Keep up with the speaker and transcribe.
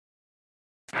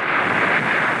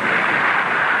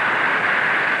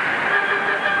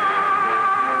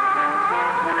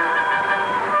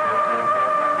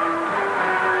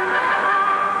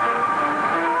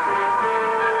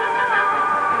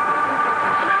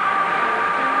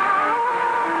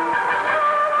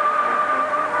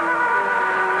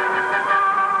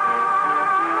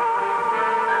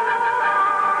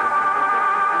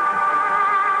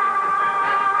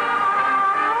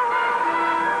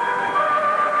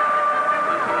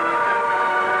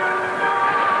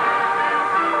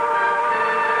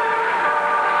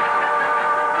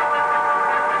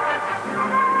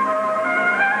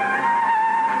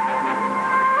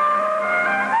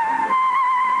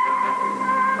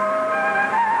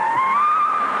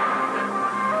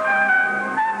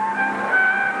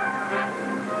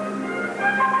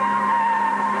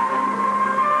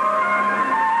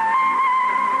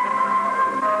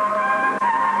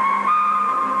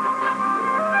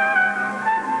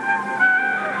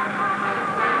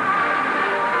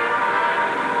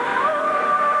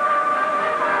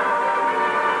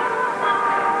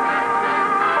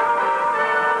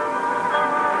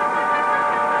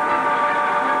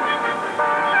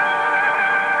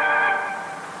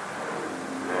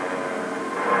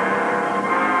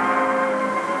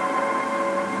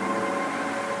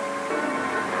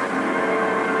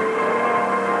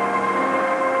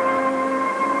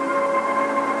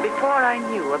I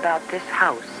knew about this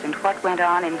house and what went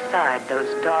on inside those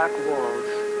dark walls,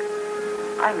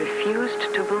 I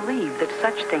refused to believe that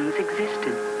such things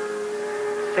existed.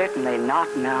 Certainly not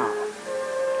now,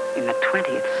 in the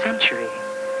 20th century,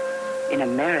 in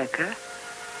America.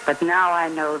 But now I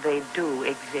know they do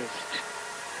exist,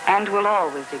 and will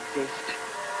always exist,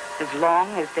 as long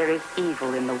as there is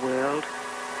evil in the world,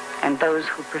 and those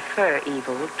who prefer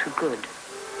evil to good.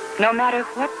 No matter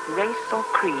what race or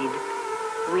creed,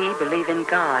 we believe in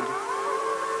God.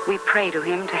 We pray to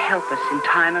him to help us in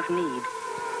time of need.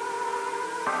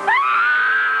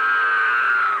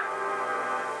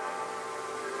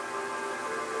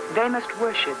 They must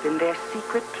worship in their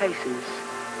secret places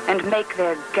and make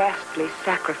their ghastly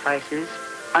sacrifices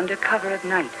under cover of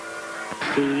night.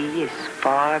 The sea is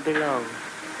far below.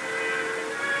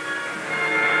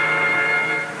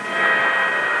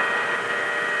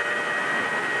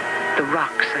 The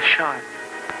rocks are sharp.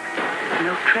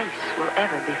 No trace will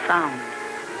ever be found.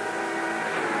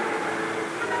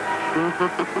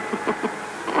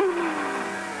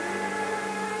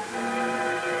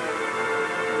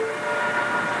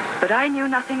 But I knew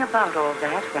nothing about all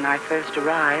that when I first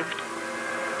arrived.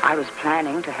 I was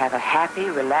planning to have a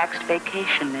happy, relaxed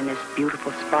vacation in this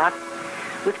beautiful spot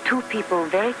with two people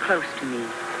very close to me,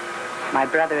 my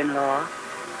brother-in-law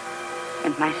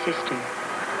and my sister,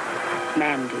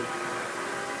 Mandy.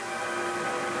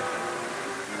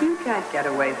 You can't get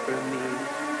away from me.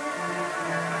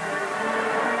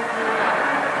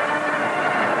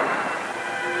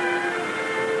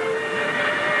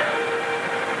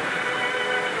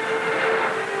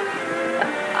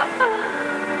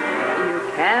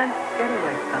 Can't get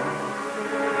away from me.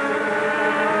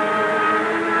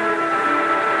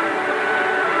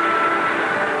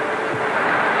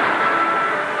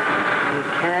 You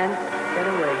can't get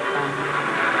away from me.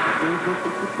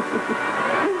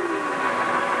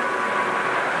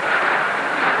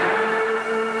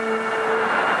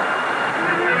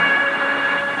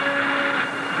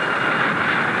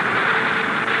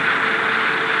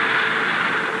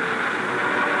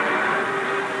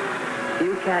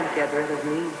 You can't get rid of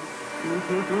me. You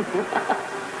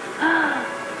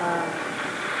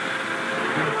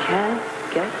can't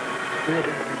get rid of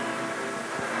me.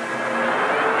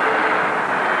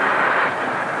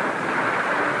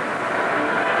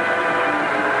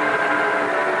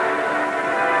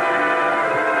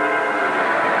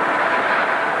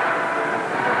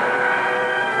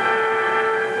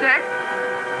 Dick?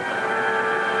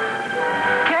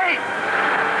 Kate?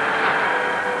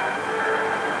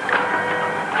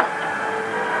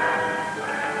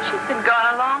 She's been gone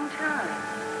a long time.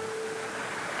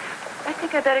 I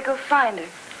think I better go find her.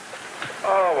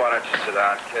 Oh, why don't you sit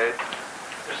down, Kate?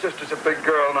 Your sister's a big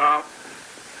girl now.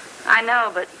 I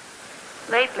know, but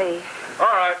lately... All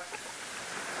right.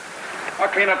 I'll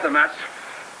clean up the mess.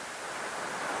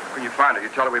 When you find her, you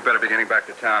tell her we better be getting back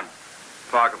to town.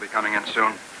 Fog will be coming in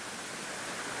soon.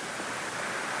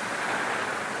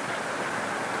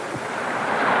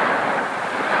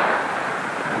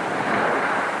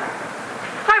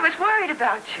 I was worried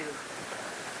about you.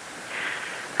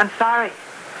 I'm sorry.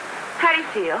 How do you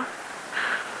feel?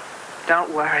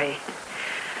 Don't worry.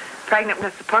 Pregnant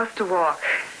was supposed to walk.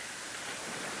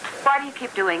 Why do you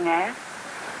keep doing that?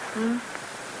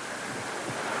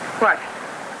 What?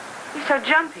 You're so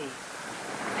jumpy.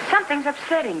 Something's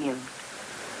upsetting you.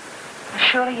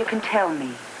 Surely you can tell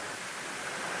me.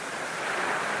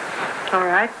 All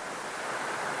right.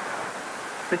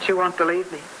 But you won't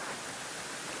believe me.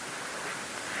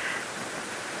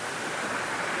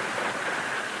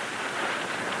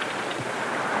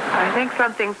 I think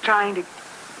something's trying to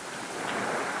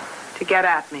get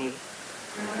at me.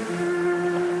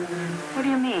 What do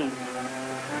you mean?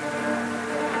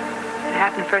 It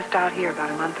happened first out here about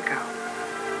a month ago.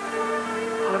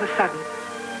 All of a sudden,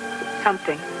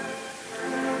 something,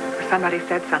 or somebody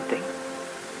said something,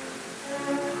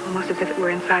 almost as if it were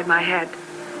inside my head.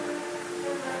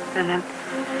 And then,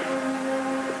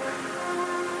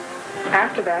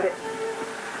 after that, it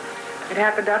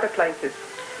happened other places.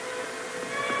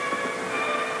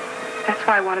 That's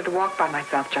why I wanted to walk by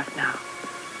myself just now.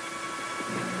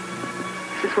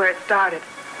 This is where it started.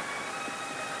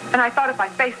 And I thought if I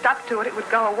faced up to it, it would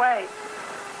go away.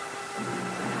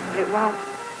 But it won't.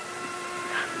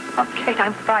 Oh, Kate,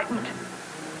 I'm frightened.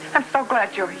 I'm so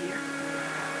glad you're here.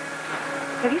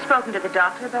 Have you spoken to the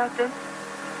doctor about this?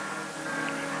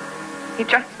 He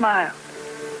just smiled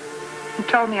and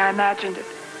told me I imagined it.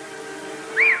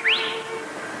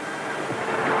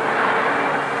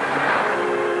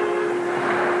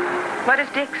 What does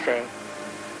Dick say?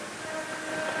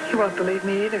 He won't believe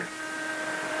me either.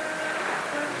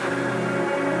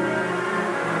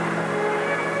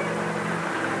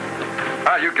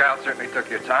 Well, you gals certainly took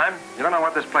your time. You don't know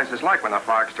what this place is like when the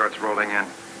fog starts rolling in.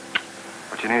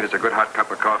 What you need is a good hot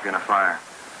cup of coffee and a fire.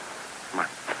 Come on.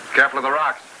 Careful of the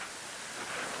rocks.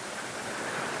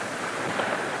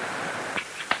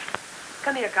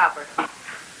 Come here, Copper.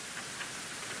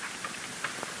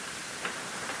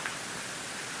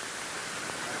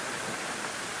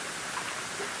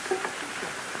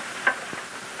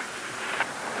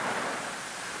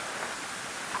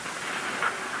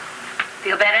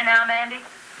 Feel better now, Mandy?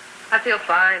 I feel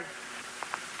fine.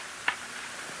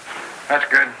 That's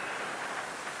good.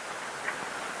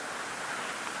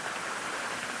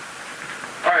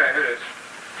 Oh, yeah, here it is.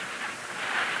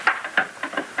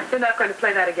 You're not going to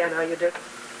play that again, are you, Dick?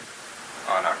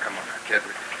 Oh, now, come on, kid.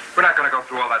 We're not going to go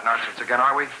through all that nonsense again,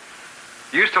 are we?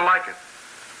 You used to like it.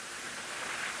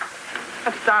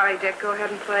 I'm sorry, Dick. Go ahead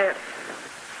and play it.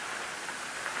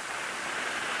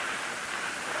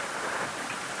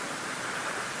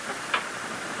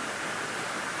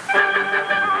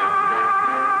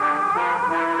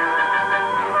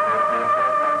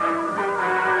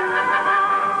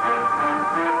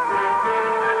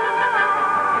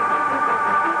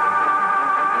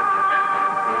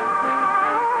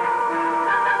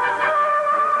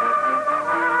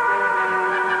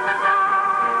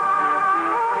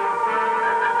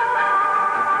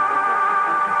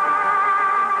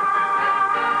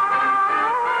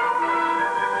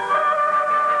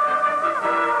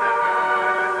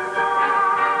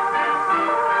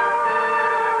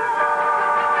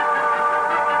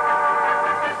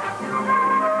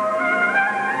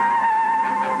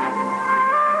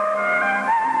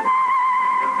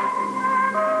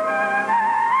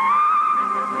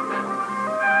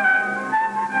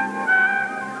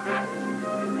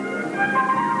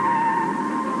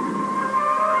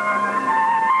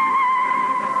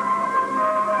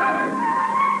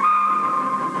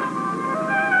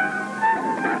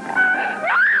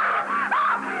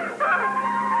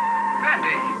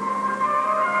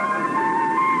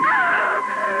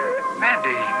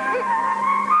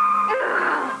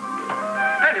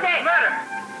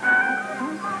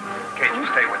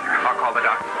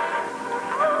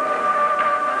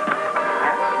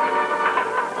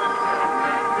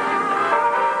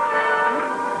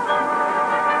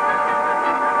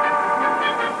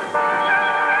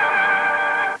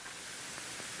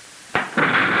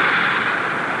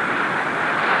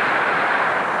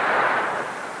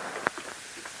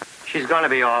 She's going to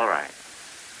be all right.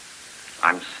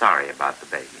 I'm sorry about the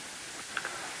baby.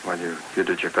 Well, you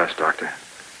did your best, Doctor.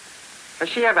 Has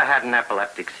she ever had an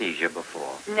epileptic seizure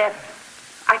before? Never.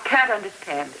 I can't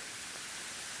understand it.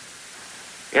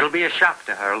 It'll be a shock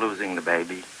to her losing the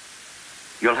baby.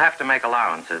 You'll have to make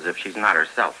allowances if she's not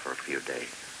herself for a few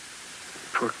days.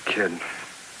 Poor kid.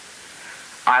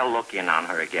 I'll look in on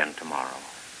her again tomorrow.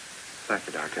 Thank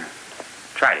you, Doctor.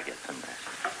 Try to get some rest.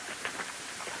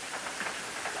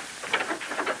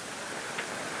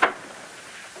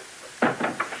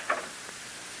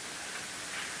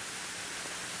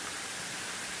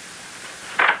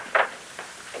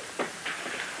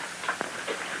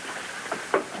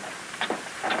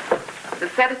 The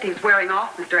sedative's wearing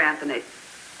off, Mr. Anthony.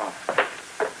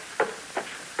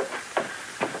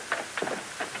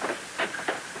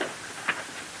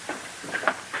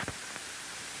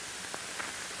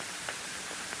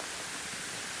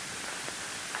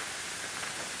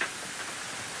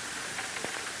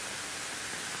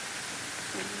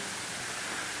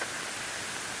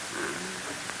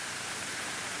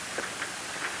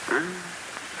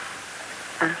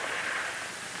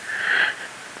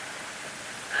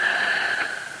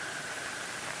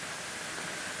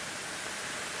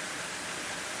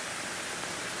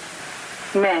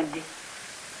 Mandy.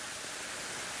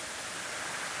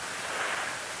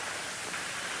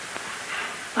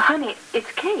 Well, honey, it's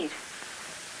Kate.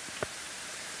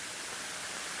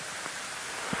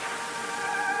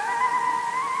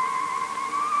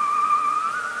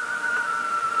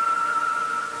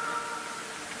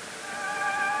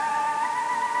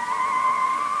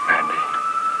 Mandy.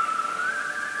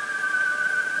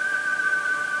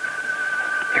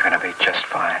 You're going to be just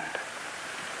fine.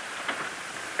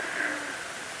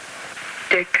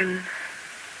 Dickon,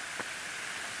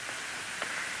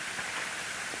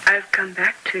 I've come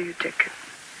back to you, Dickon.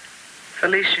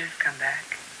 Felicia's come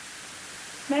back.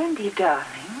 Mandy,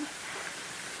 darling.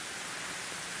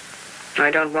 I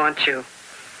don't want you.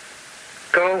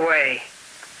 Go away.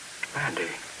 Mandy.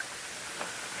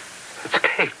 It's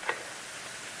Kate.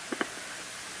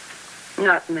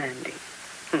 Not Mandy.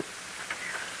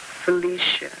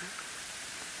 Felicia.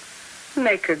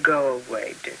 Make her go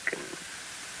away, Dickon.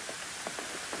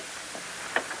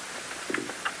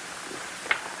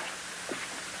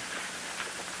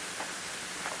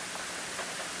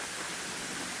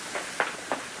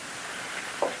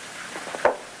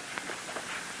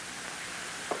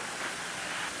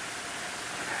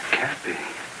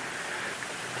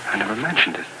 I never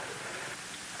mentioned it.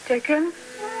 Dickon,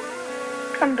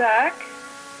 come back.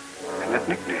 And that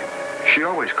nickname, she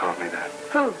always called me that.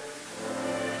 Who?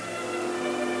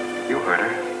 You heard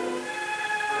her.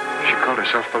 She called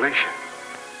herself Felicia.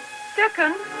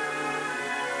 Dickon,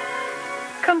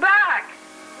 come back.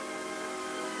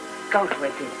 Go to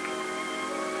it, Dick.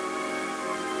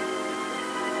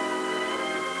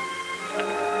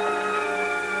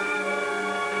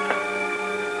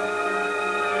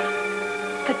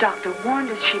 The doctor warned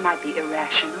us she might be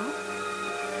irrational.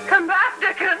 Come back,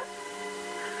 Dickon.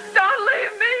 Don't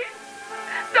leave me.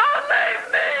 Don't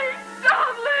leave me.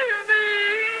 Don't leave me.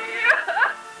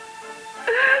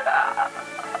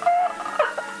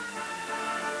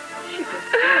 She was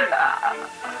dead.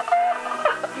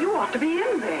 You ought to be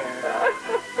in there.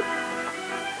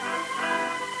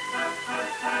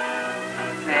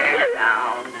 There,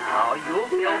 now. You'll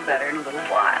feel better in a little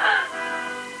while.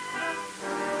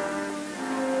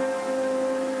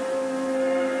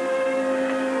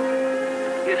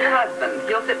 Your husband,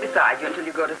 he'll sit beside you until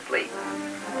you go to sleep.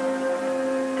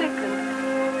 Dickon,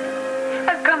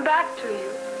 I've come back to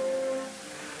you.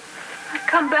 I've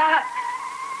come back.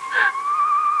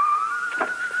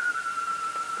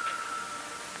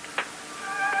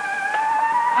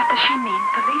 What does she mean,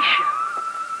 Felicia?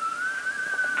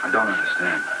 I don't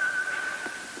understand.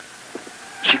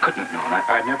 She couldn't have known.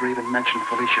 I never even mentioned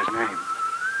Felicia's name.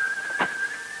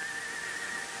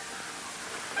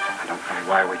 I don't know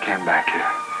why we came back here.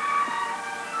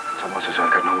 It's almost as though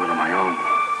I've got no will of my own.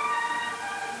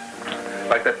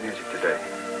 Like that music today.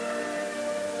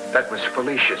 That was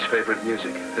Felicia's favorite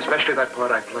music, especially that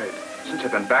part I played. Since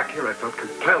I've been back here, I felt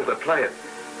compelled to play it,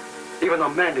 even though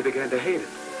Mandy began to hate it.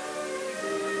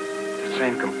 The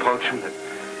same compulsion that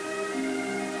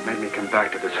made me come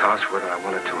back to this house whether I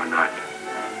wanted to or not.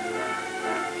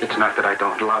 It's not that I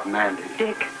don't love Mandy.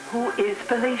 Dick, who is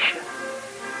Felicia?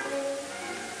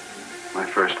 My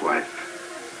first wife.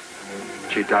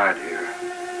 She died here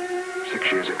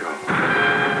 6 years ago.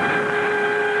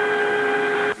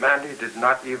 Mandy did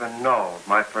not even know of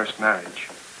my first marriage.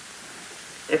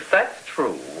 If that's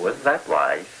true, was that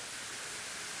wise?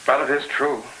 Well, it is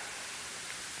true.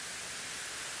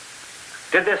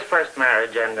 Did this first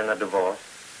marriage end in a divorce?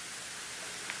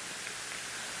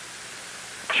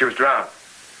 She was drowned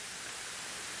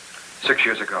 6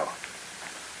 years ago.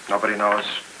 Nobody knows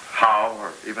how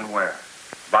or even where.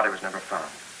 Body was never found.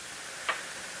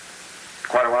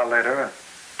 Quite a while later, a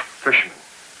fisherman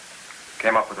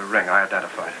came up with a ring. I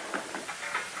identified it.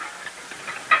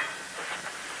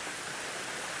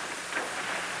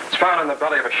 It's found in the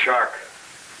belly of a shark.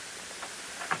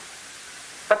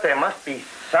 But there must be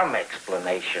some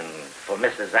explanation for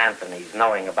Mrs. Anthony's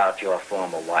knowing about your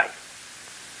former wife.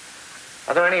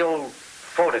 Are there any old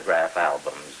photograph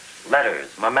albums,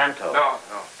 letters, mementos? No,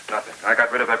 nothing. I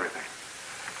got rid of everything.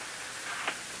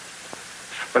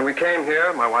 When we came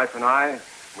here, my wife and I,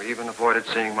 we even avoided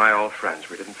seeing my old friends.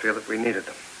 We didn't feel that we needed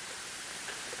them.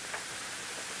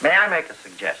 May I make a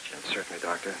suggestion? Certainly,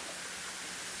 Doctor.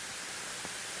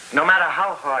 No matter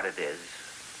how hard it is,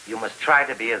 you must try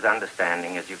to be as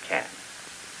understanding as you can.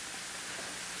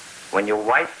 When your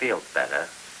wife feels better,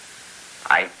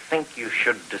 I think you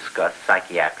should discuss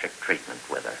psychiatric treatment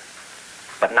with her.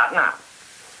 But not now.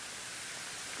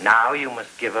 Now you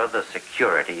must give her the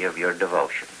security of your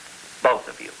devotion. Both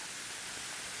of you.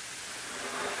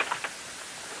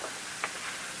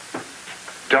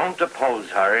 Don't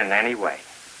oppose her in any way.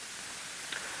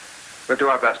 We'll do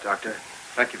our best, Doctor.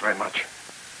 Thank you very much.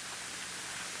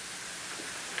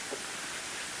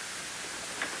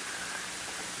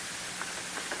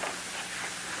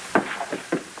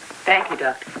 Thank you,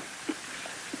 Doctor.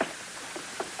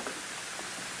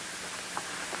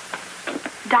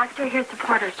 Doctor, here's the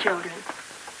Porter children.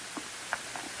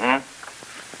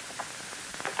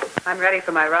 I'm ready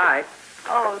for my ride.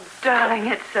 Oh, darling,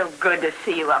 it's so good to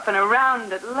see you up and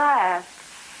around at last.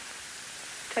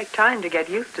 Take time to get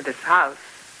used to this house.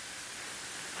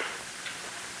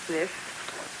 This,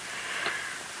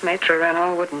 Maitre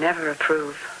Renault would never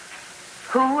approve.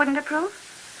 Who wouldn't approve?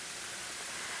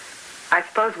 I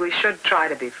suppose we should try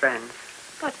to be friends.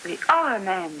 But we are,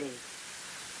 Mandy.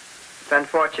 It's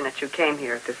unfortunate you came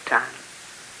here at this time.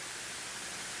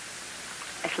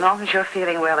 As long as you're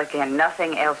feeling well again,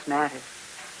 nothing else matters.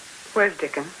 Where's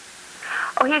Dickon?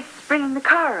 Oh, he's bringing the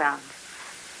car around.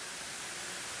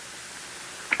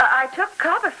 I took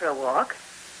Copper for a walk.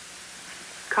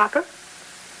 Copper?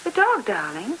 The dog,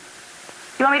 darling.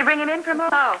 You want me to bring him in for a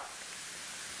moment? No.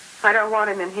 I don't want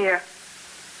him in here.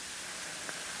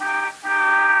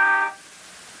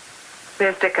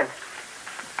 There's Dickon.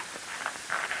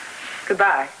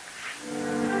 Goodbye.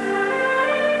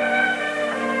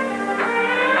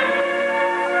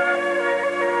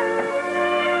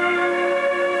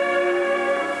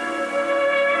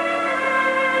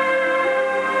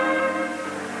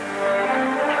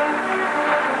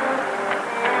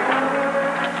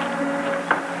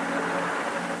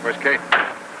 Kate?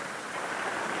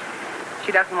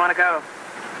 She doesn't want to go.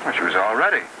 Well, she was all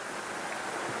ready.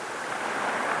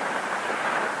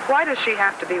 Why does she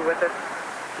have to be with us?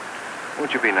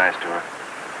 Won't you be nice to her?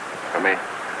 For me?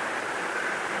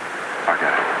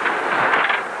 Forget it.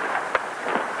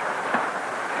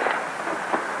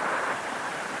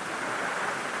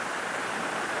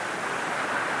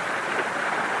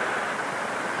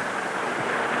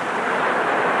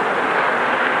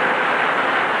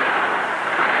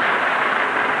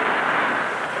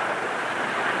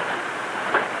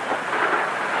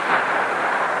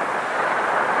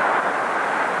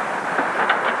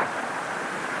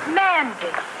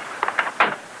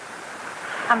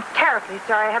 I'm terribly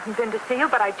sorry I haven't been to see you,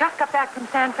 but I just got back from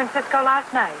San Francisco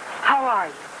last night. How are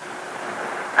you?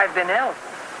 I've been ill.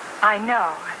 I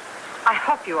know. I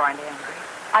hope you aren't angry.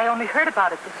 I only heard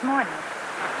about it this morning.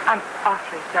 I'm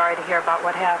awfully sorry to hear about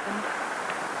what happened.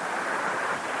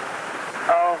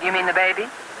 Oh, you mean the baby?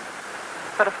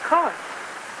 But of course.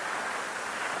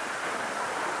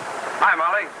 Hi,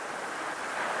 Molly.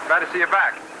 Glad to see you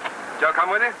back. Joe come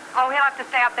with you? Oh, he'll have to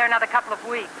stay up there another couple of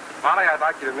weeks. Molly, I'd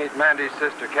like you to meet Mandy's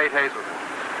sister, Kate Hazelton.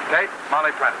 Kate,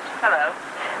 Molly Prentice. Hello.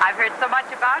 I've heard so much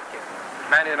about you.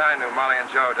 Mandy and I knew Molly and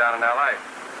Joe down in L.A.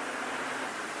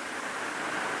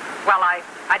 Well,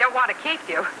 I don't want to keep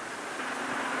you.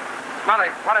 Molly,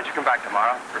 why don't you come back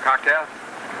tomorrow for cocktails?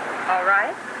 All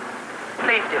right.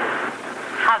 Please do.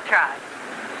 I'll try.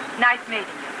 Nice meeting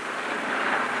you.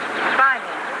 Bye,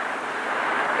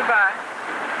 Mandy. Goodbye.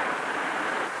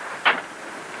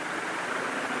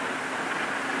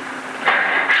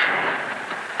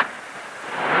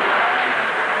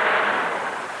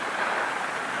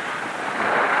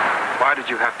 Why did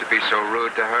you have to be so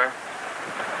rude to her?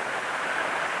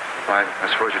 I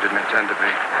suppose you didn't intend to be.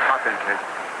 Hop in, Kate.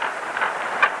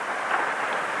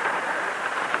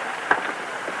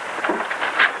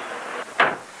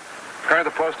 Go to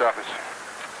the post office.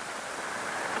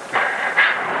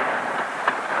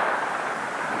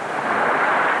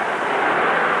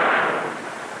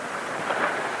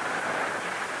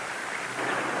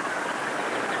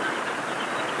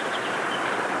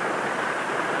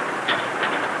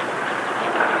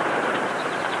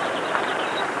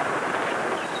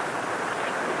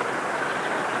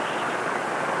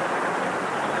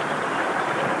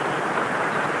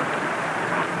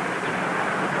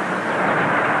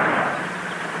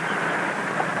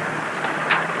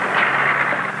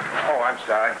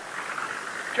 Sorry.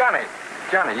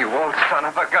 Johnny, you old son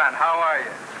of a gun. How are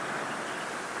you?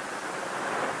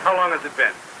 How long has it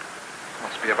been?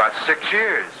 Must be about 6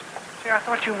 years. See, I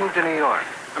thought you moved to New York.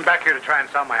 I'm back here to try and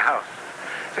sell my house.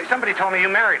 Say, somebody told me you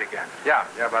married again. Yeah,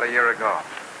 about a year ago.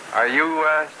 Are you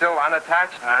still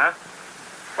unattached? Uh-huh.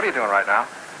 What are you doing right now?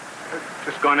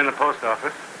 Just going in the post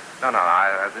office. No,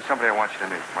 there's somebody I want you to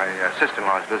meet. My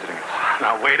sister-in-law is visiting us.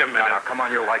 Now, wait a minute. No, come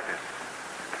on, you'll like this.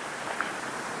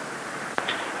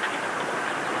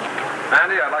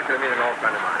 Andy, I'd like you to meet an old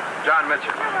friend of mine, John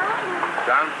Mitchell.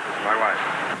 John, this is my wife.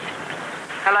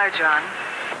 Hello, John.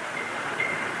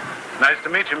 Nice to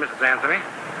meet you, Mrs. Anthony.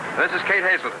 This is Kate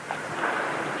Hazelton.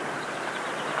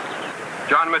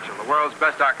 John Mitchell, the world's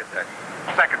best architect.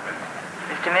 Second best.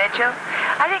 Mr. Mitchell,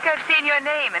 I think I've seen your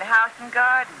name in House and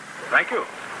Garden. Thank you.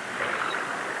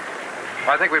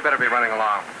 Well, I think we'd better be running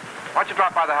along. Why don't you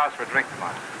drop by the house for a drink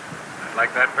tomorrow? I'd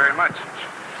like that very much.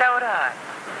 So would I.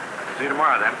 See you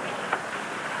tomorrow, then.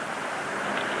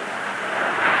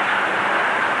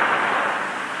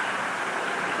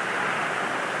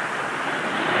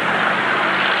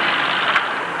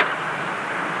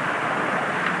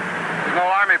 There's no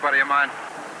army buddy of mine.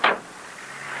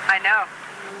 I know.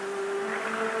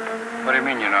 What do you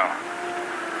mean, you know?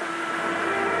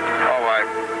 Oh, I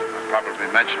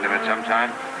probably mentioned him at some time.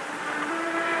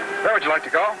 Where would you like to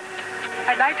go?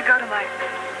 I'd like to go to my...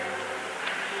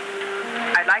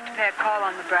 I'd like to pay a call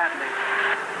on the Bradleys.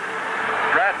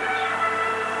 Bradley's.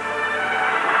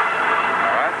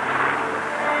 All right.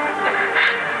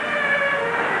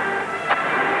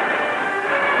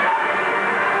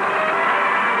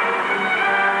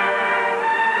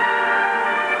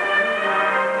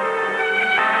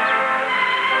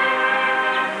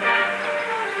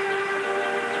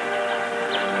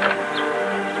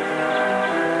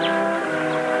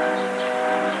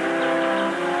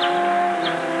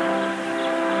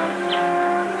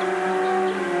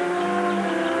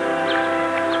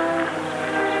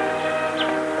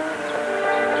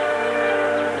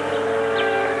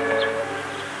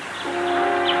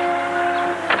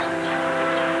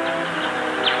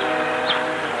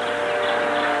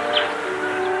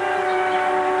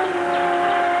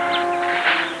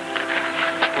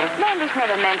 Mandy's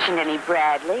never mentioned any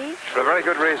Bradleys. For a very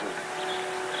good reason.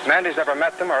 Mandy's never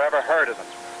met them or ever heard of them.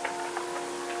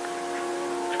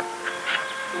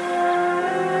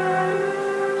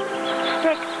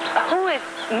 Dick, who is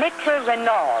Mickler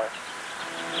Renaud?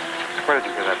 Where did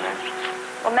you hear that name?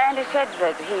 Well, Mandy said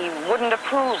that he wouldn't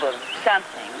approve of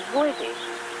something. Who is he?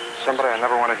 Somebody I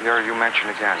never want to hear you mention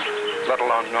again, let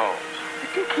alone know.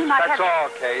 Dick, he might That's have... all,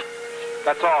 Kate.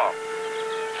 That's all.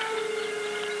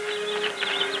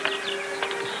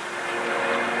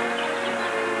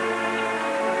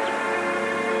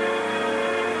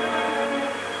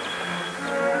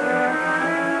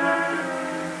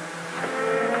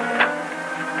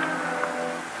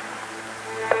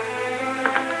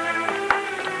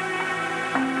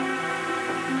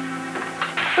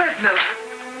 Where's Mildred?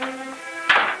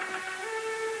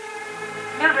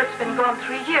 Mildred's been gone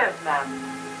 3 years, ma'am.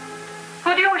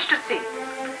 Who do you wish to see?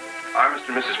 Are Mr.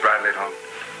 and Mrs. Bradley at home?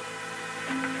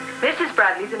 Mrs.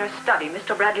 Bradley's in her study.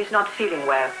 Mr. Bradley's not feeling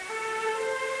well.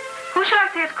 Who shall I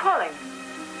say is calling?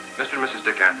 Mr. and Mrs.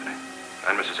 Dick Anthony,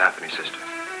 and Mrs. Anthony's sister.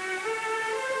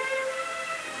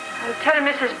 I'll tell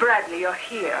Mrs. Bradley you're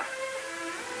here.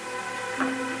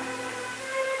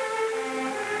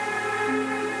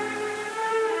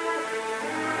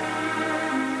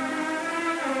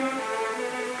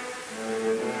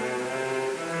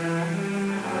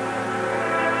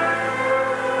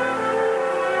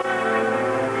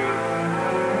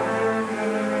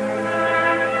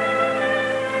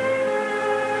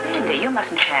 You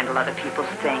mustn't handle other people's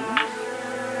things.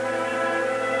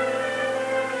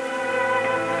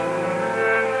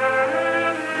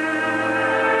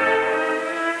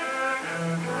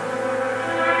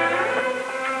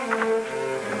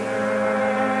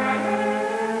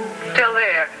 Still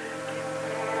there,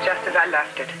 just as I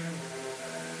left it.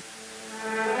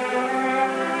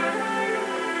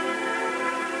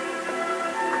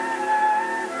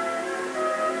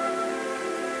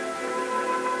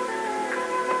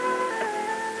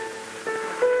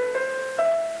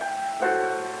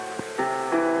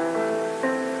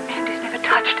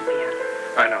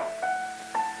 I know.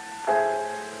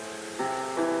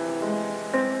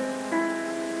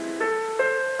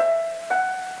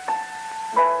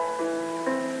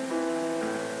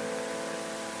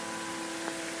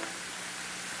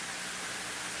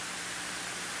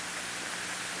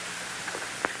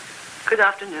 Good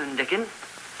afternoon, Dickon.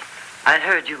 I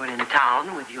heard you were in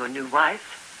town with your new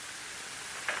wife.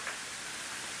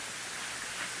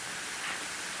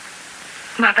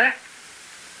 Mother?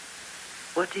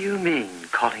 What do you mean,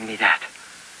 calling me that?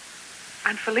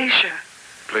 I'm Felicia.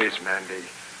 Please, Mandy.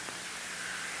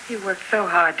 You worked so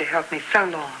hard to help me so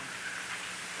long.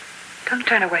 Don't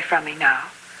turn away from me now.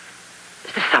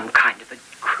 Is this some kind of a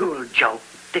cruel joke,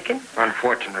 Dickon?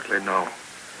 Unfortunately, no.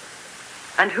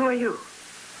 And who are you?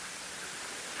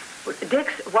 Well,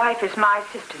 Dick's wife is my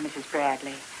sister, Mrs.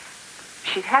 Bradley.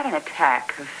 She's had an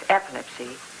attack of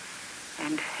epilepsy.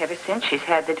 And ever since, she's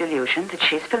had the delusion that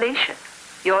she's Felicia,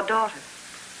 your daughter.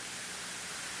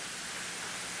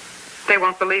 They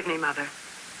won't believe me, Mother.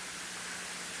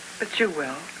 But you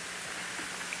will.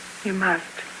 You must.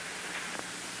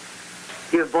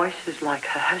 Your voice is like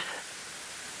hers.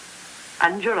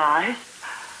 And your eyes.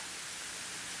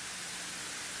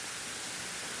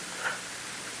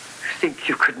 You think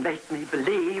you could make me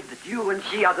believe that you and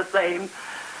she are the same?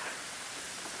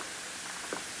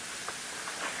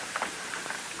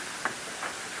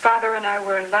 Father and I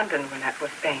were in London when that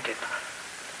was painted.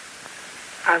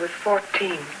 I was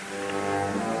 14.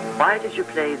 Why did you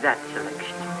play that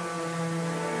selection?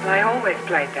 I always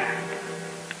played that.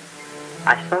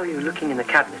 I saw you looking in the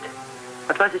cabinet.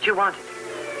 What was it you wanted?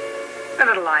 The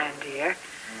little lion deer.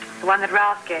 The one that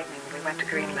Ralph gave me when we went to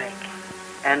Green Lake.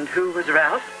 And who was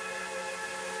Ralph?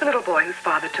 The little boy whose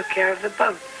father took care of the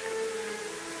boats.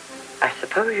 I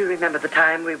suppose you remember the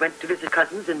time we went to visit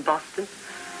cousins in Boston?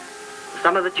 The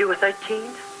summer that you were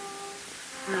 13?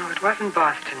 No, it wasn't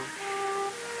Boston.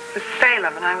 It was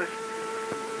Salem, and I was...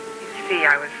 You see,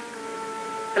 I was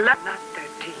 11, not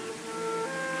 13.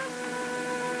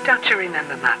 Don't you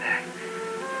remember, Mother?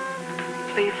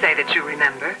 Please say that you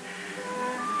remember.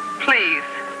 Please.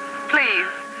 Please.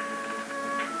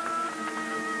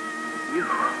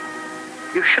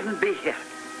 You shouldn't be here.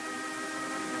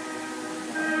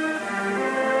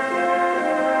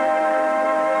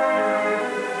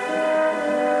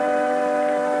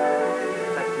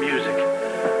 That music.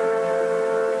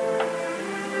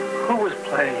 Who was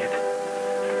playing it?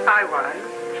 I was.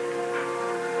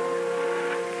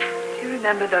 Do you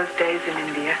remember those days in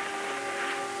India?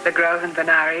 The Grove and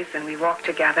Benares, and we walked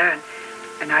together,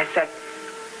 and I said,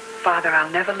 Father,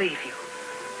 I'll never leave you.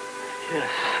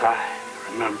 Yes, I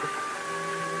remember.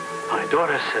 My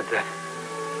daughter said that.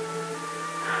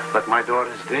 But my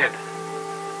daughter's dead.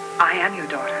 I am your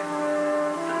daughter.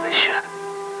 Alicia.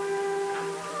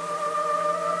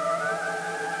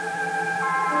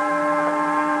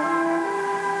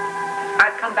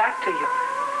 I've come back to you,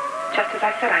 just as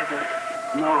I said I would.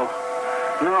 No.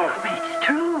 No. But it's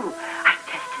true. I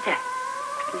tested her.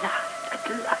 At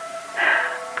last.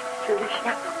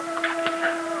 Felicia.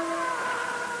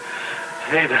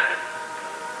 Ada.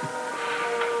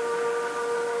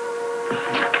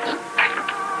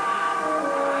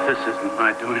 This isn't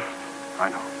my doing. I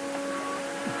know.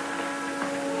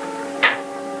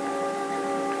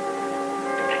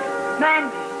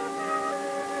 Mandy.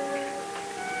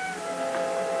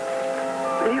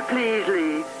 Will you please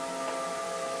leave?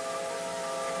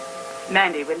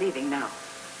 Mandy, we're leaving now.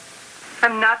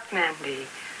 I'm not Mandy.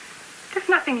 There's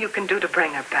nothing you can do to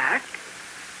bring her back.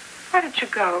 Why don't you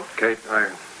go? Kate,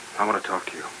 I want to talk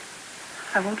to you.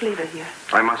 I won't leave her here.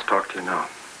 I must talk to you now.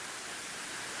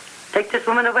 Take this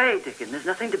woman away, Dickon. There's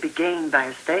nothing to be gained by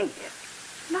her staying here.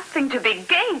 Nothing to be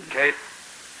gained. Kate.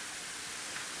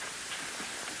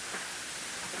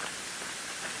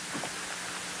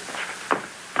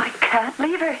 I can't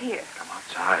leave her here. Come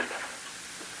outside.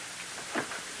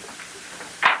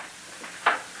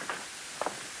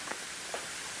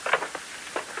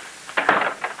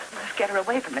 Let's get her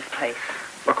away from this place.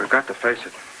 Look, we've got to face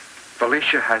it.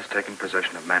 Felicia has taken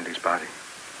possession of Mandy's body.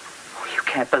 Oh, you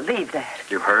can't believe that.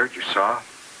 You heard, you saw.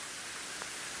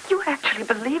 You actually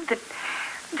believe that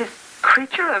this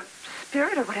creature, or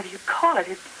spirit, or whatever you call it,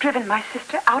 has driven my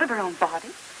sister out of her own body?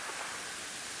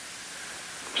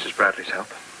 Mrs. Bradley's help.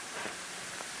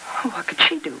 What could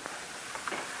she do?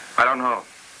 I don't know.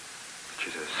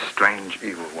 She's a strange,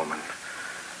 evil woman.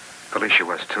 Felicia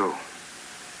was, too.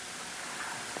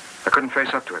 I couldn't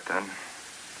face up to it then.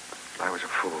 I was a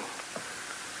fool.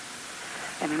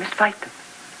 Then we must fight them.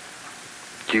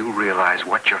 Do you realize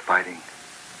what you're fighting?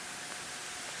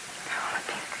 Oh, let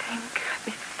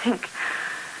me think.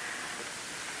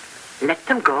 Let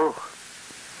them go.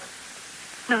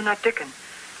 No, not Dickon.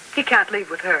 He can't leave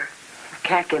with her. I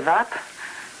can't give up.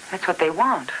 That's what they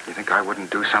want. You think I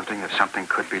wouldn't do something if something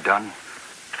could be done?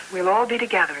 We'll all be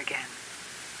together again.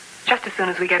 Just as soon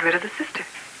as we get rid of the sister.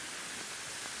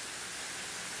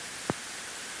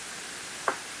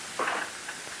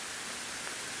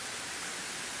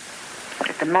 But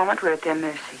at the moment, we're at their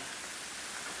mercy.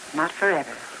 Not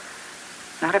forever.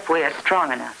 Not if we are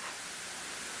strong enough.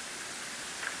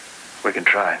 We can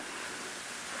try.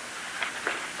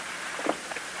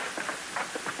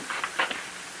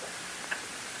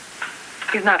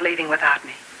 He's not leaving without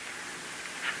me.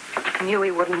 I knew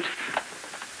he wouldn't.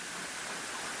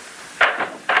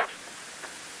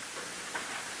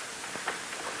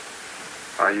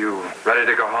 Are you ready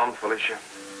to go home, Felicia?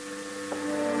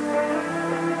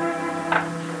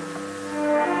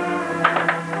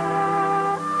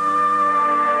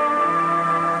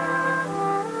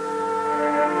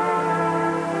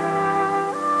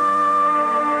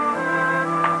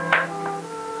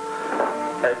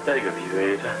 I beg of you,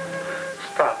 Ada.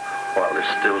 Stop while there's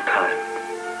still time.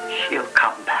 She'll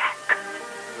come back.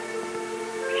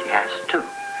 She has to,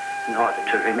 in order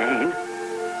to remain.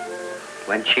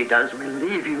 When she does, we'll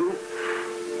leave you.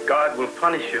 God will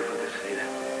punish you for this,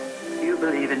 Ada. You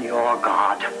believe in your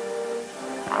God.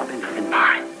 I'll believe in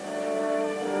mine.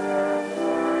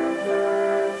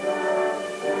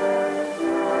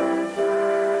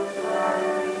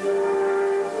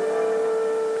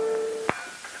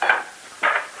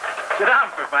 Sit down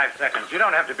for 5 seconds. You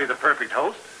don't have to be the perfect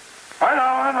host.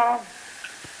 I know.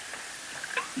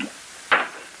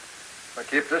 If I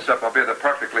keep this up, I'll be the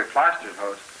perfectly plastered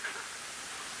host.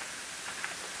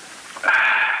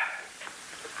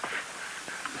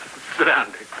 Sit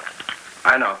down, Dick.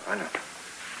 I know.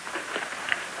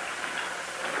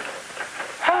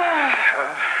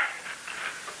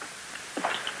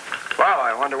 Well,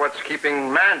 I wonder what's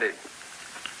keeping Mandy.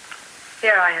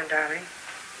 Here I am, darling.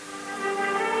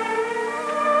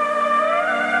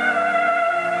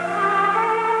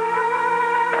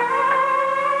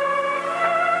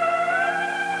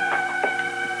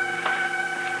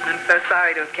 I'm so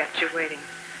sorry to have kept you waiting.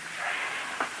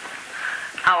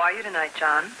 How are you tonight,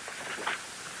 John?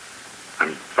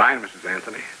 I'm fine, Mrs.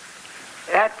 Anthony.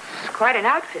 That's quite an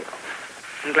outfit.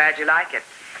 I'm glad you like it.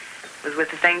 It was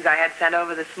with the things I had sent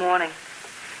over this morning.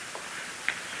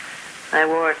 I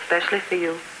wore it especially for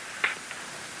you.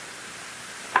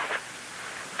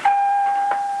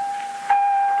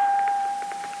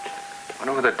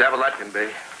 Wonder who the devil that can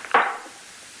be.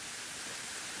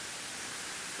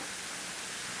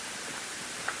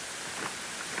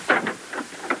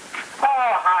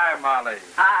 Hi, Molly.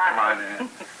 Hi. Come on in.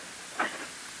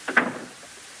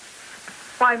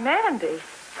 Why, Mandy.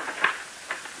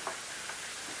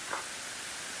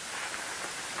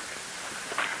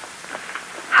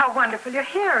 How wonderful your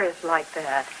hair is like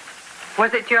that.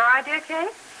 Was it your idea, Kate?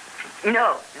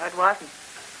 No, it wasn't.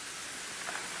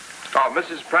 Oh,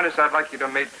 Mrs. Prentice, I'd like you to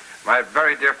meet my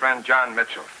very dear friend, John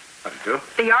Mitchell. How do you do?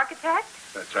 The architect?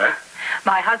 That's right.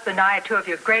 My husband and I are two of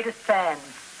your greatest fans.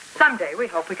 Someday we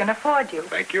hope we can afford you.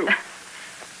 Thank you.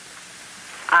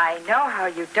 I know how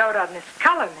you dote on this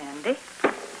color, Mandy.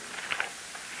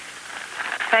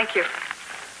 Thank you.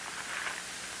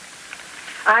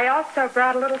 I also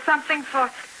brought a little something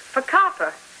for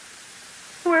Copper.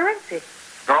 Where is he?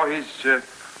 Oh,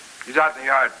 he's out in the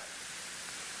yard.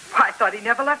 Why, I thought he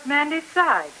never left Mandy's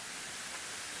side.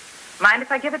 Mind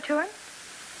if I give it to him?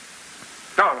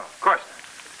 No, of course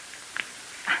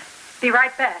not. Be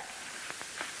right back.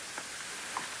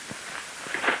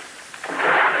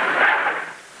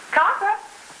 Copper!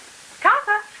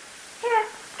 Copper! Here,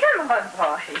 come on,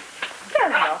 boy.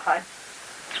 Come on.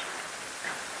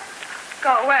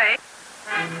 Go away.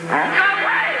 Go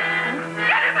away!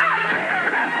 Get him out of here!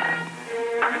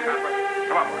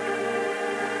 Come on, boy.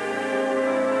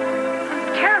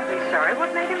 I'm terribly sorry. What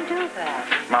made him do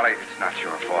that? Molly, it's not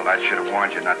your fault. I should have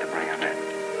warned you not to bring him in.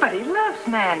 But he loves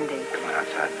Mandy. Come on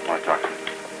outside. I want to talk to you.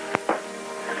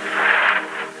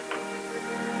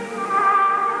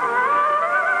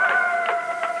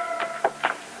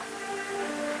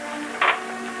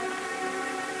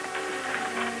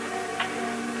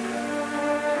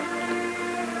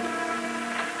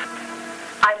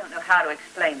 I don't know how to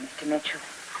explain, Mr. Mitchell.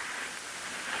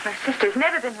 My sister's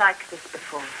never been like this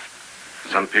before.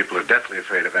 Some people are deathly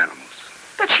afraid of animals.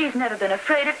 But she's never been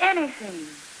afraid of anything.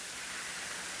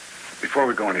 Before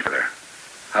we go any further,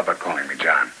 how about calling me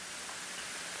John?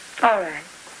 All right.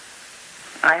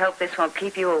 I hope this won't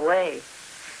keep you away.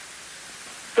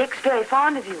 Dick's very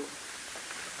fond of you.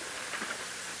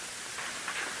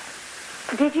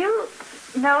 Did you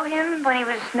know him when he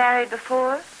was married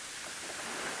before?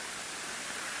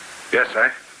 Yes,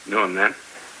 I knew him then.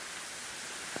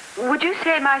 Would you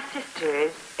say my sister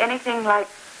is anything like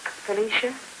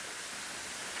Felicia?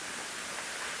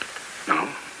 No.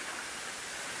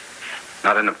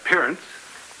 Not in appearance.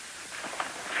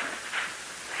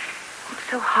 It's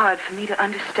so hard for me to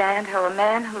understand how a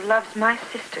man who loves my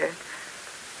sister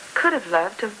could have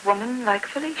loved a woman like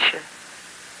Felicia.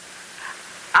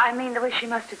 I mean, the way she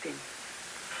must have been.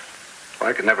 Well,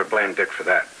 I could never blame Dick for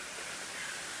that.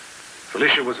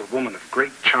 Felicia was a woman of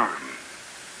great charm.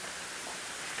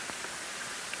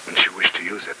 When she wished to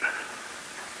use it.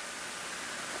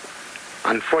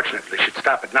 Unfortunately, she'd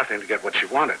stop at nothing to get what she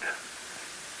wanted.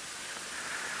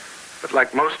 But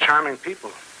like most charming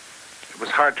people, it was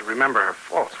hard to remember her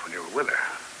faults when you were with her.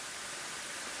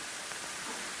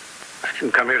 I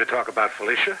didn't come here to talk about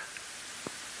Felicia.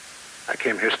 I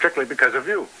came here strictly because of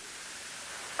you.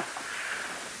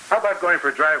 How about going for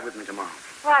a drive with me tomorrow?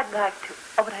 Well, I'd like to.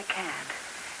 Oh, but I can't.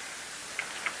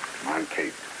 Come on,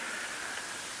 Kate.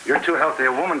 You're too healthy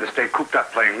a woman to stay cooped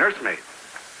up playing nursemaid.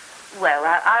 Well,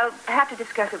 I'll have to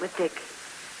discuss it with Dick.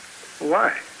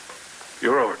 Why?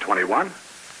 You're over 21.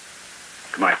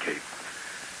 Come on, Kate.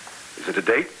 Is it a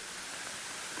date?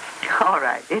 All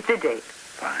right, it's a date.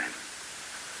 Fine.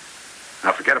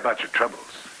 Now forget about your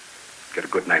troubles. Get a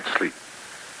good night's sleep.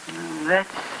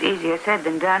 That's easier said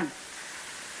than done.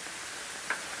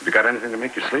 Have you got anything to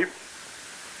make you sleep?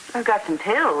 I've got some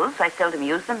pills. I seldom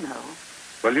use them, though.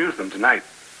 Well, use them tonight.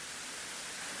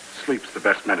 Sleep's the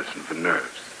best medicine for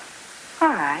nerves. All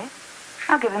right.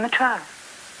 I'll give them a try.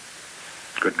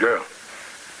 Good girl.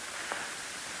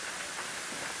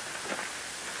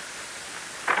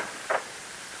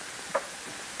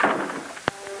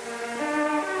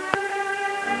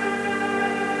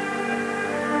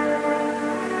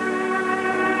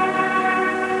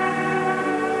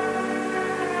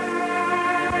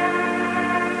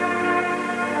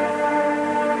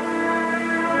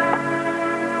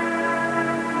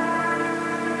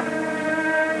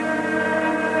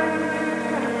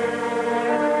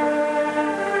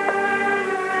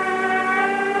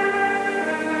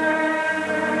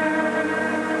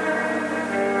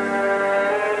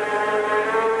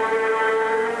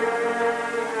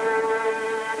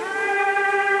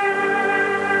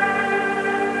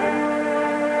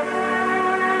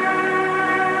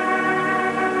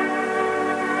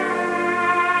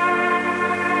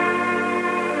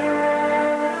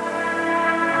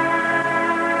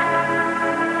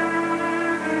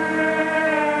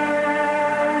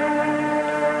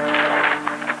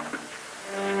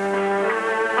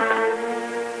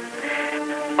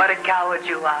 What a coward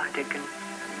you are, Dickon.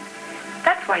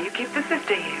 That's why you keep the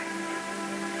sister here.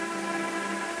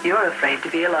 You're afraid to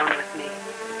be alone with me.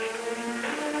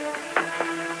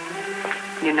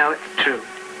 You know it's true.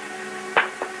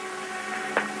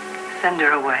 Send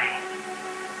her away.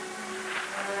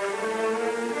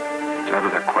 It's out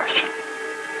of the question.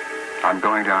 I'm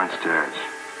going downstairs.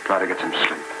 Try to get some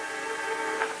sleep.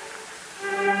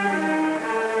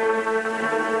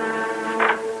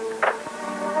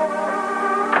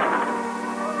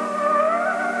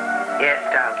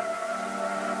 Yes, darling.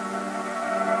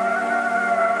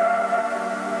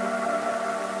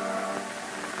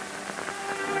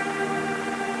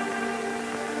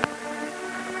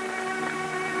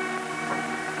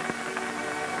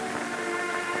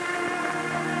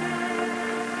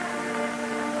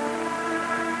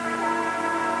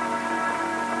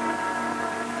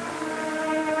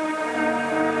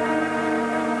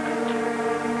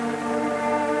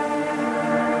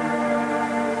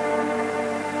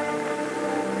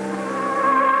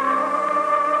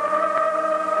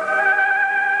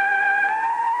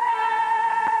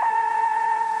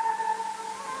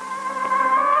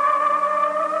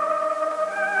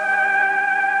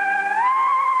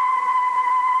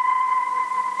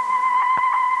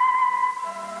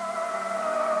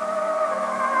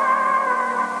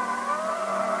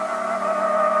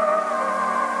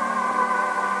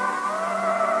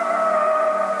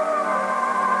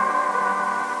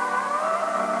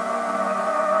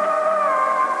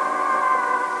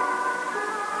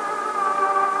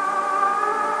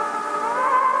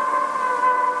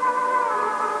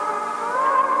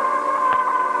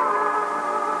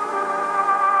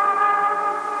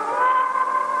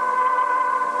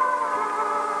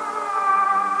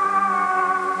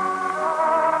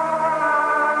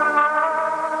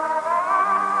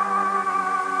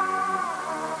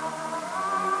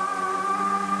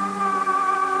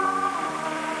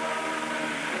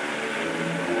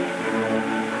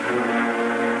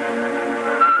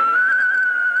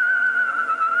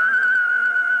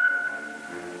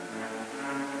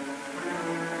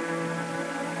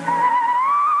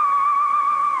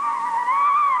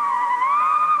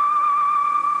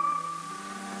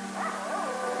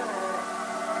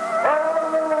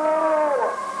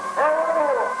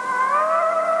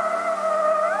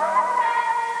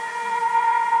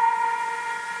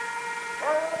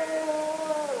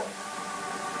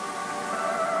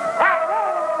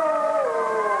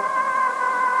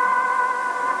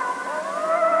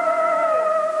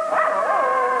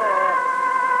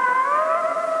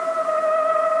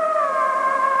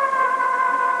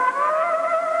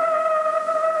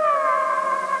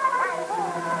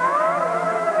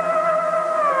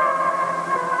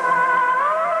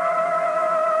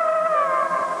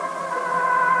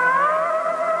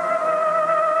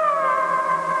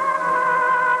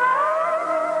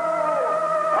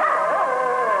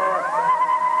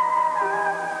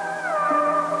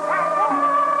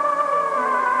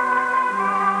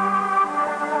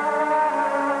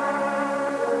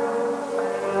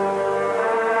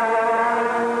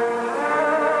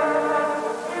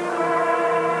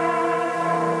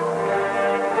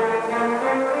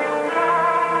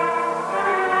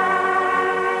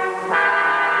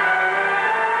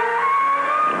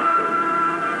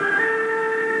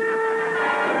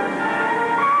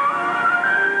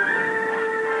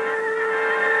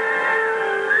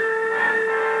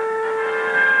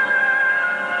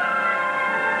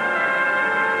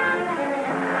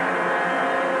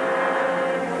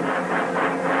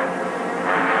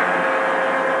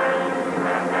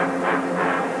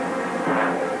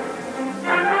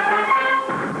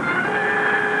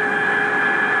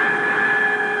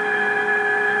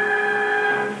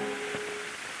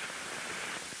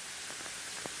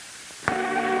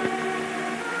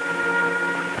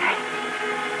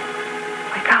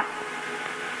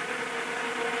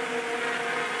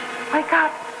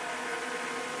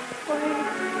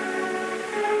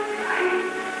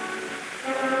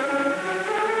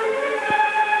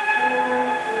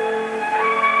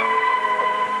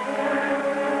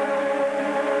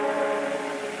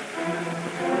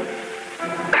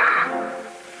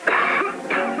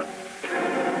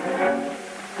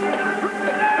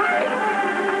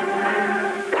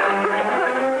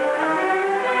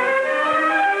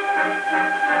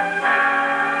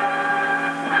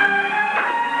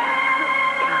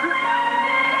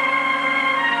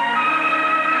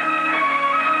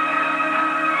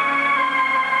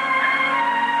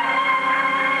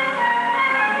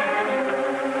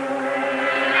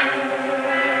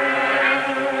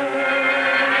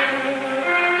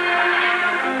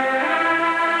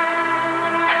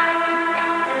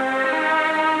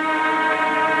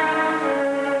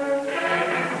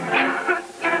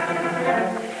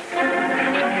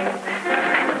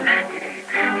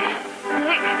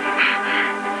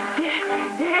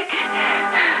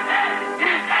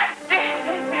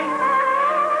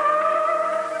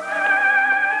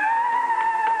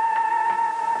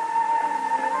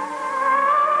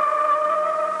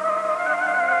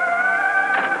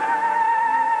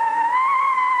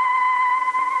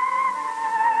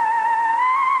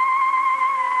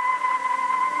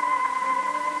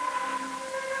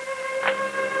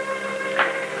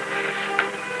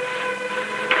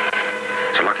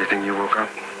 thing you woke up?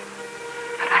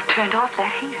 But I turned off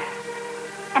that heater.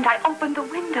 And I opened the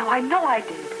window. I know I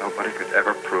did. Nobody could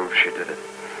ever prove she did it.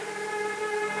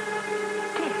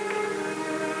 Dick.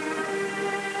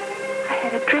 I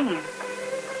had a dream.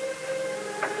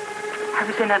 I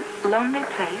was in a lonely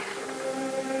place.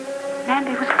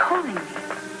 Mandy was calling me.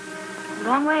 A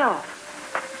long way off.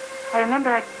 I remember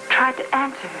I tried to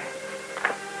answer her.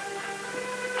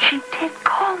 She did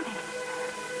call me.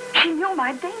 She knew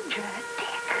my danger.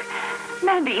 Dick,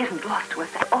 Mandy isn't lost to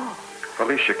us at all.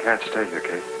 Felicia can't stay here,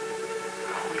 Kate.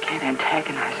 We can't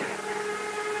antagonize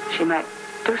her. She might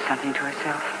do something to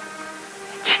herself.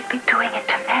 She'd be doing it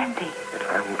to Mandy. But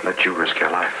I won't let you risk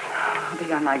your life. I'll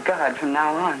be on my guard from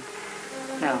now on.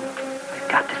 No, we've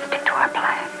got to stick to our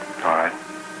plan. All right.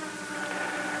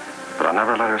 But I'll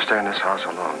never let her stay in this house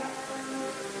alone.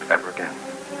 Ever again.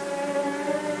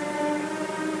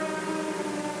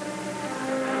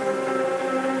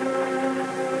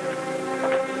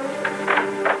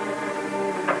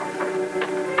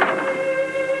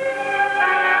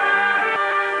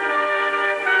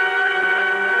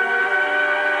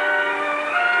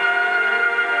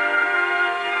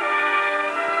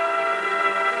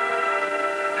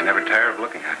 I never tire of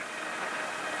looking at it.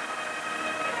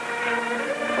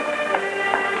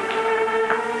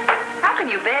 How can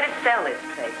you bear to sell this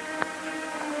place?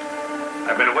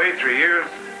 I've been away 3 years.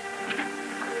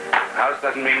 A house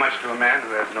doesn't mean much to a man who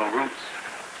has no roots.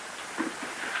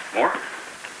 More?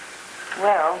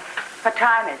 Well, what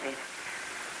time is it?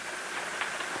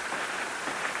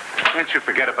 Can't you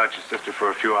forget about your sister for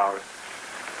a few hours?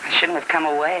 I shouldn't have come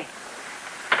away.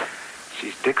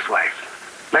 She's Dick's wife.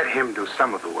 Let him do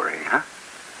some of the worrying, huh?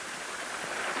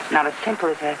 It's not as simple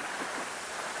as that.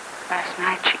 Last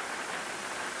night,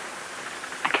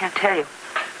 I can't tell you.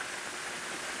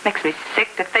 Makes me sick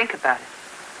to think about it.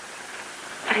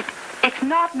 But it's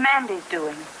not Mandy's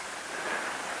doing.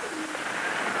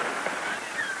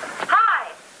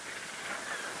 Hi!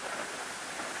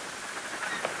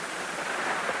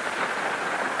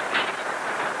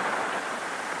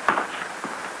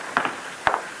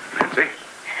 Nancy?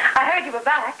 I heard you were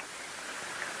back.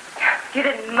 You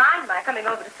didn't mind my coming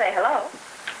over to say hello.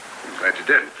 I'm glad you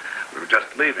did. We were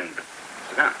just leaving, but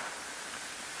sit down.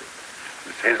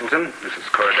 Miss Hazelton, Mrs.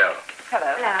 Cordell.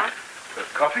 Hello. Hello.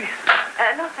 Coffee?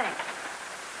 No, thanks.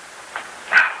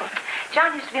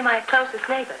 John used to be my closest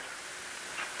neighbor.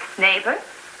 Neighbor?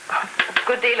 A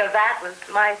good deal of that was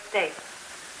my estate.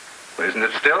 Well, isn't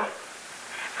it still?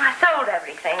 I sold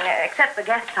everything except the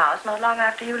guest house not long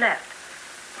after you left.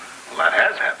 Well, that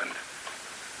has happened.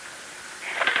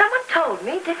 Someone told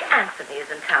me Dick Anthony is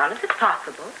in town. Is it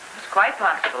possible? It's quite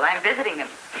possible. I'm visiting him.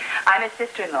 I'm his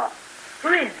sister-in-law.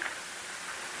 Really?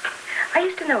 I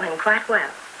used to know him quite well.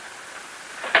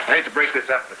 I hate to break this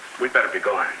up, but we'd better be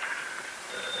going.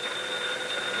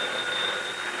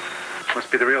 Must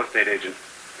be the real estate agent.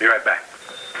 Be right back.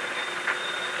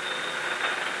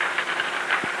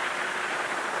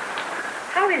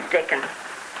 How is Dickon?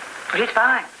 Well, he's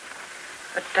fine.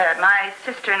 But my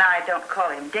sister and I don't call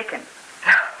him Dickon.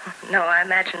 No, I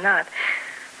imagine not.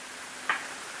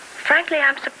 Frankly,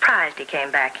 I'm surprised he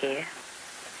came back here.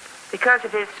 Because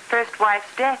of his first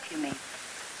wife's death, you mean?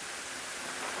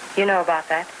 You know about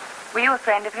that? Were you a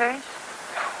friend of hers?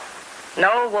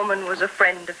 No woman was a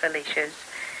friend of Felicia's.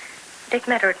 Dick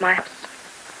met her at my house.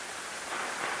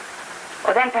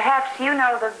 Well, then perhaps you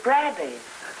know the Bradleys.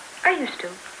 I used to.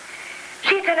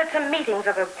 She attended some meetings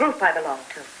of a group I belong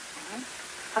to. Mm-hmm.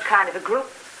 What kind of a group?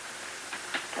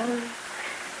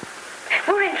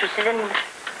 We're interested in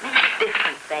many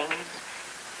different things.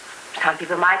 Some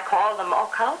people might call them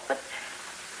occult, but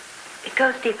it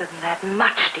goes deeper than that,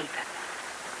 much deeper.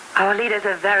 Our leader's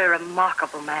a very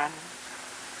remarkable man.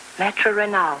 Maître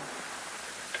Renaud.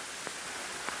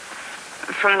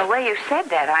 From the way you said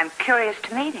that, I'm curious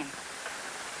to meet him.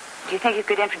 Do you think you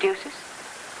could introduce us?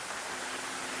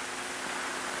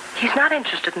 He's not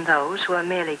interested in those who are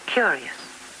merely curious.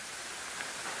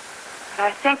 But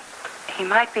I think he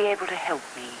might be able to help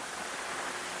me.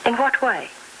 In what way?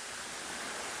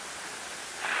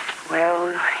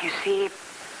 Well, you see,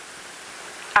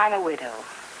 I'm a widow.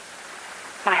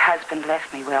 My husband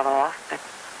left me well off, but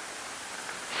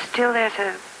still there's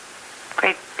a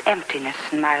great emptiness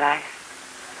in my life.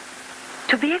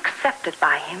 To be accepted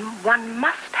by him, one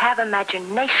must have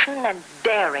imagination and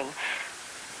daring.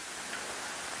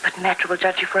 But Maître will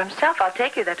judge you for himself. I'll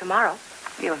take you there tomorrow.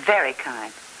 You're very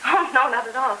kind. Oh, no, not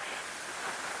at all.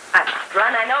 I must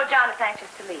run. I know John is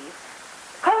anxious to leave.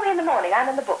 Call me in the morning. I'm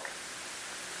in the book.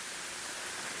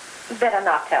 Better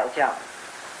not tell John.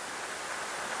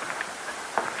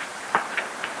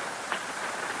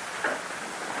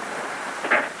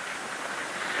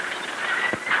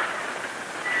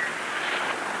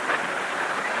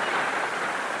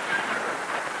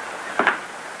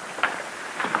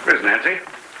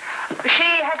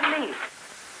 you had to leave?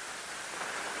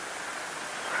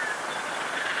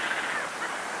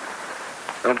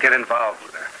 Don't get involved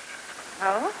with her.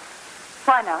 Oh?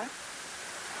 Why not?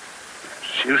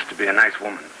 She used to be a nice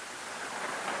woman.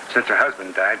 Since her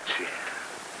husband died, she's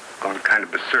gone kind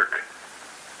of berserk.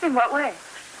 In what way?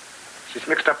 She's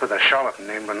mixed up with a charlatan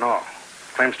named Renault.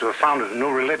 Claims to have founded a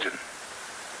new religion.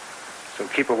 So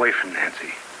keep away from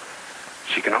Nancy.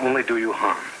 She can only do you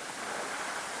harm.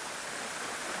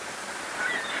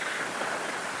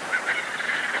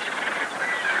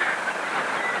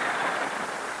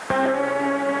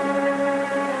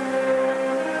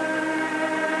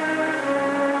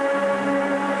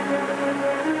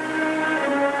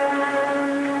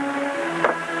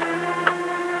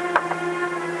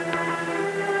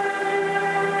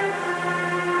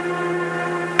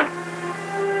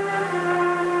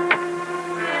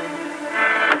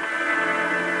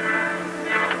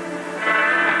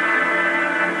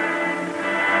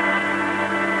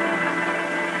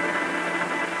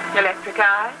 Electric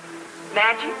eye?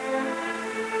 Magic?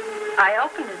 I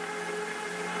opened it.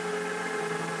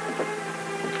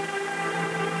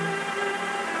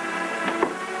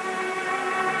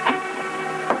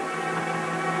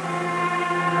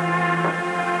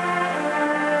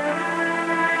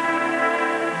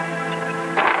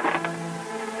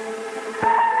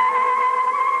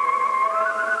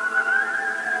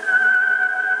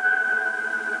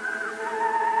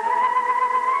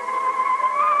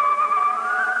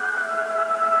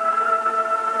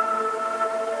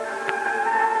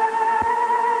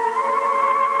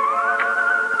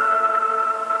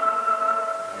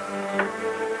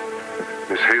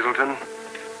 Miss Hazelton?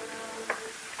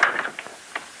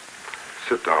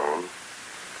 Sit down.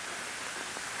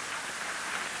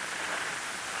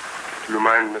 Do you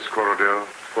mind, Miss Corradell,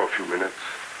 for a few minutes?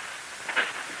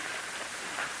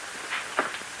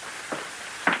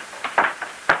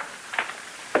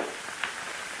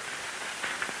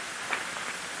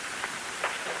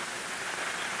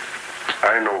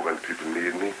 I know when people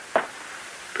need me,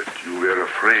 but you were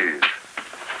afraid.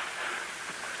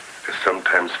 As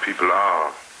sometimes people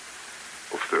are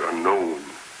of the unknown.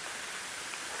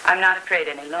 I'm not afraid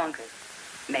any longer,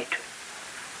 Maitre.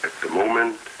 At the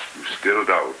moment, you still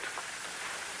doubt.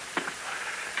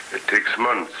 It takes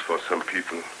months for some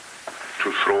people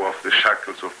to throw off the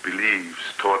shackles of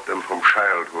beliefs taught them from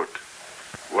childhood.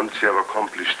 Once you have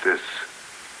accomplished this,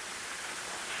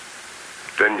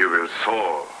 then you will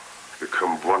soar,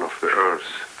 become one of the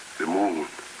earth, the moon.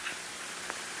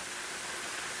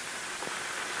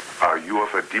 Are you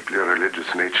of a deeply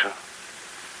religious nature?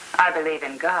 I believe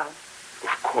in God.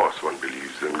 Of course one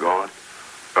believes in God.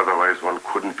 Otherwise one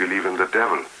couldn't believe in the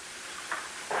devil.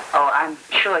 Oh, I'm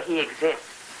sure he exists.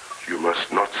 You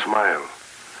must not smile.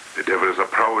 The devil is a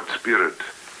proud spirit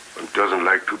and doesn't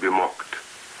like to be mocked.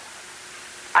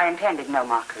 I intended no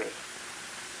mockery.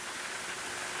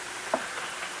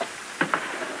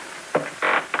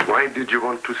 Why did you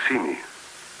want to see me?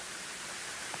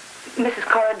 Mrs.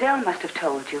 Corradell must have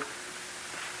told you.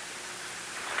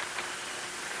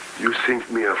 You think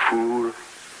me a fool?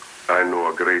 I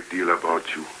know a great deal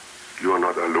about you. You are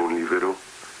not a lonely widow.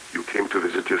 You came to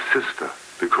visit your sister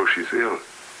because she's ill.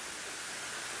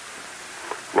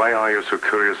 Why are you so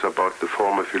curious about the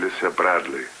former Felicia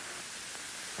Bradley?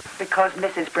 Because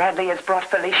Mrs. Bradley has brought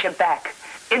Felicia back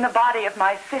in the body of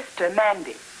my sister,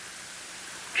 Mandy.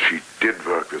 She did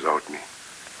work without me.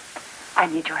 I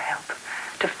need your help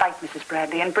to fight Mrs.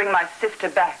 Bradley and bring my sister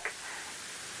back.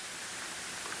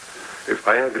 If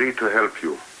I agree to help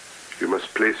you, you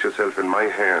must place yourself in my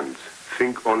hands.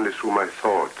 Think only through my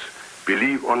thoughts.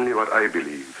 Believe only what I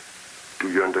believe.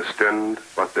 Do you understand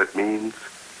what that means?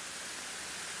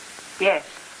 Yes.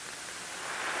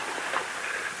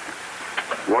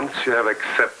 Once you have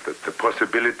accepted the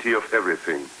possibility of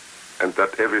everything, and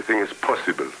that everything is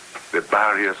possible, the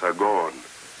barriers are gone,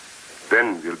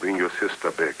 then we'll bring your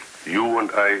sister back, you and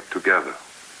I together.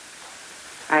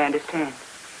 I understand.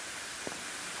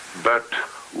 But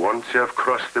once you have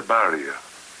crossed the barrier,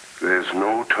 there's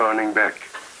no turning back.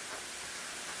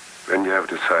 When you have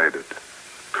decided,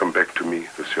 come back to me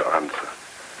with your answer.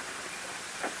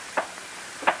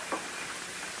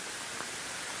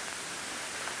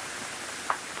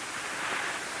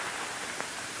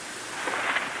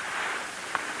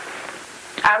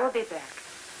 I will be back.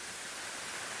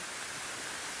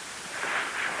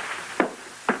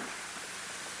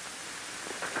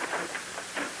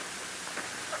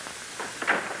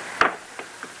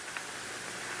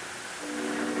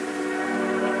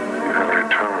 You have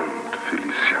returned,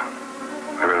 Felicia.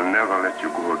 I will never let you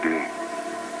go again.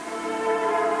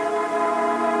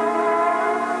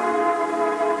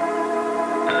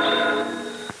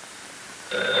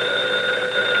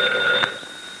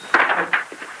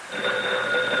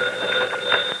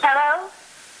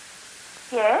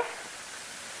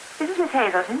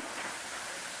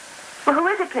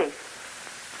 please.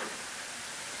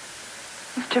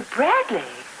 Mr. Bradley.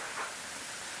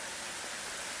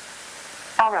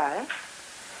 All right.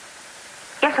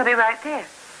 Yes, I'll be right there.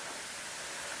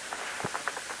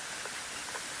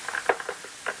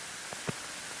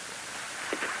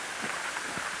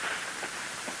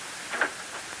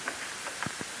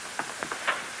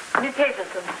 Miss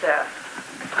Hazelton, sir.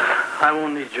 I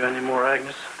won't need you anymore,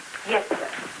 Agnes. Yes,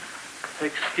 sir.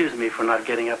 Excuse me for not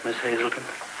getting up, Miss Hazelton.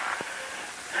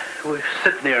 Well,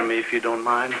 sit near me if you don't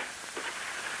mind.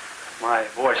 My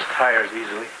voice tires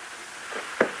easily.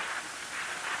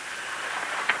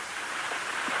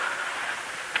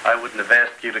 I wouldn't have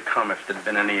asked you to come if there'd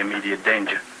been any immediate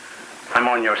danger. I'm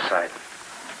on your side.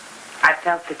 I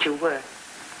felt that you were.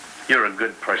 You're a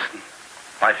good person.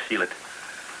 I feel it.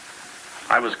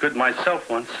 I was good myself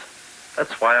once.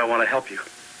 That's why I want to help you.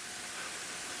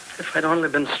 If I'd only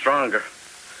been stronger.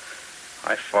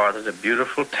 I fathered a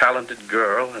beautiful, talented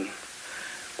girl and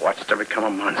watched her become a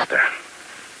monster.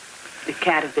 It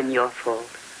can't have been your fault.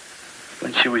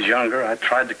 When she was younger, I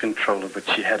tried to control her, but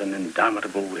she had an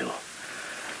indomitable will.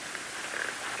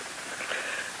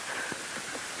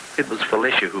 It was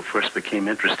Felicia who first became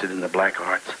interested in the black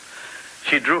arts.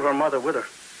 She drew her mother with her.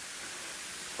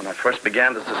 When I first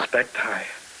began to suspect,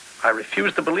 I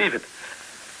refused to believe it.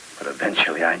 But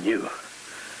eventually I knew.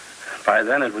 By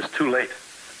then it was too late.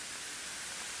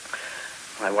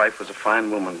 My wife was a fine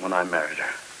woman when I married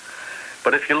her.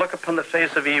 But if you look upon the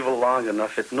face of evil long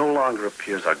enough, it no longer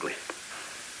appears ugly.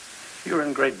 You're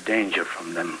in great danger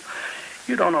from them.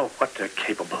 You don't know what they're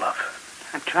capable of.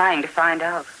 I'm trying to find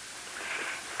out.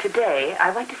 Today,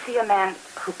 I went to see a man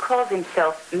who calls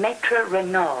himself Maître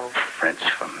Renaud. French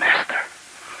for master.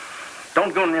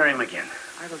 Don't go near him again.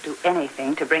 I will do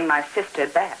anything to bring my sister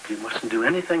back. You mustn't do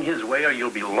anything his way or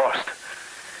you'll be lost.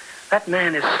 That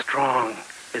man is strong,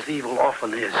 as evil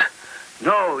often is.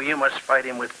 No, you must fight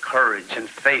him with courage and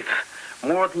faith,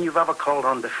 more than you've ever called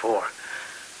on before.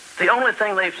 The only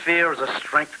thing they fear is a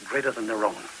strength greater than their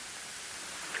own.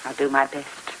 I'll do my best.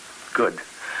 Good.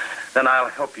 Then I'll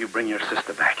help you bring your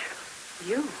sister back.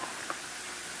 You?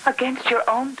 Against your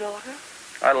own daughter?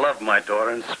 I love my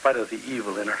daughter in spite of the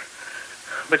evil in her.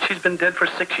 But she's been dead for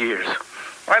 6 years.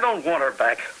 I don't want her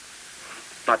back.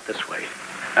 Not this way.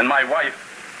 And my wife.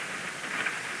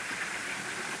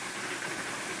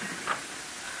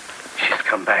 She's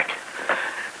come back.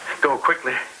 Go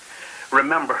quickly.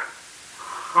 Remember,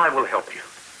 I will help you.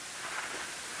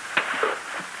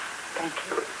 Thank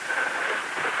you.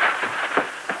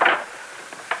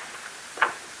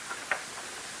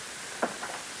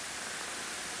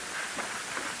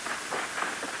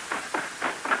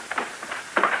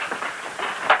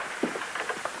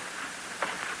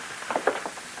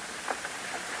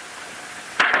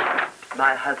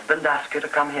 My husband asked you to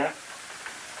come here?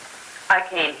 I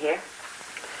came here.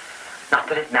 Not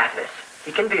that it matters.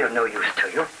 He can be of no use to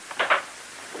you.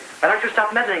 Why don't you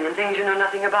stop meddling in things you know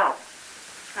nothing about?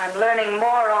 I'm learning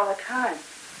more all the time.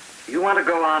 You want to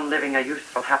go on living a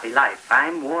useful, happy life.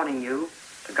 I'm warning you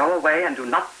to go away and do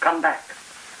not come back.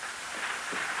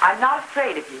 I'm not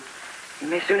afraid of you. You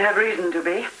may soon have reason to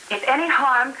be. If any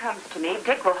harm comes to me,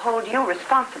 Dick will hold you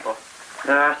responsible.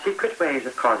 There are secret ways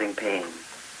of causing pain.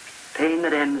 Pain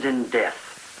that ends in death.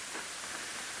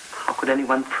 How could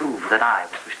anyone prove that I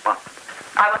was responsible?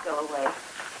 I will go away.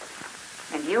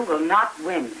 And you will not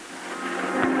win.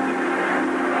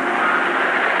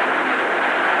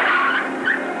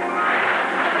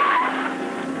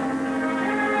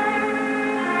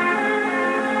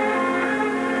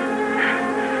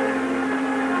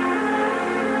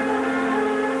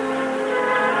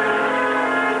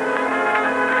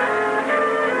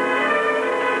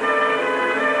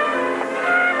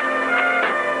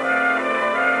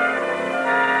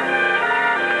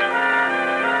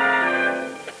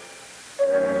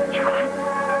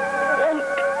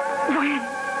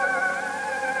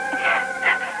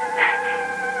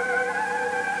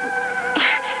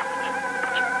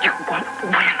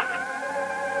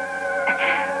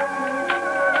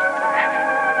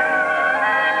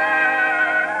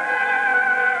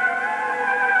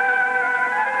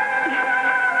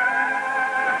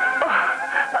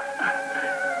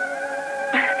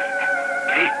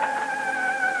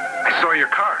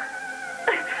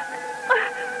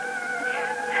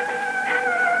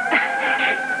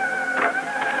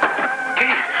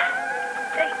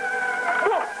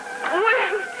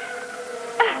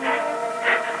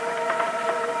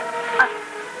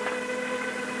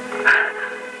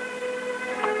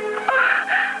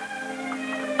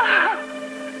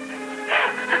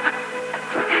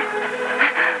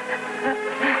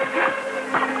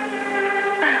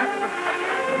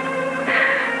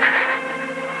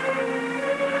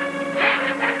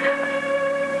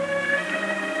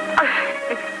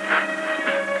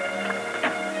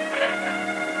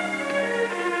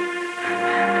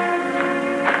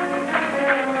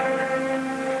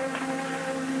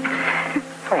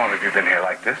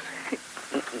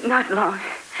 Not long.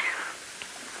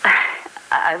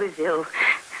 I was ill.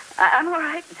 I'm all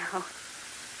right now.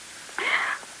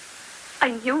 I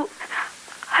knew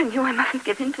I mustn't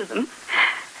give in to them.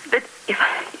 That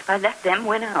if I let them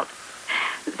win out,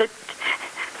 that...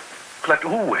 Let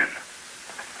who win?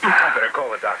 I better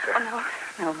call the doctor. Oh,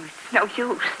 no, it's no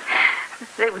use.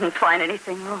 They wouldn't find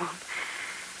anything wrong.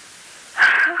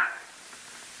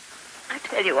 I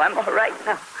tell you, I'm all right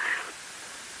now.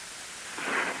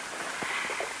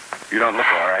 You don't look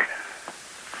all right.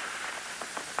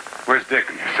 Where's Dick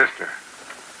and your sister?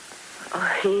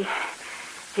 Oh,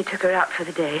 he took her out for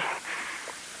the day.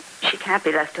 She can't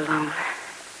be left alone.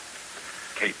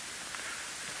 Kate,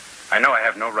 I know I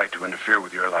have no right to interfere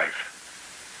with your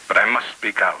life, but I must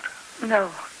speak out. No,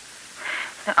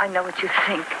 I know what you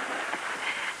think.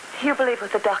 You believe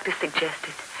what the doctor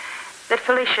suggested, that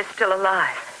Felicia's still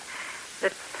alive,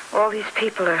 that all these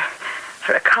people are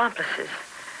her accomplices,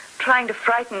 trying to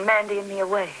frighten Mandy and me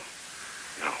away.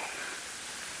 No.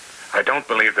 I don't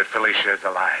believe that Felicia is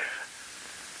alive.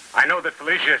 I know that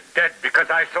Felicia is dead because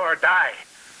I saw her die.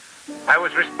 I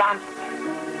was responsible.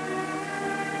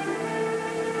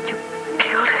 You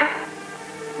killed her?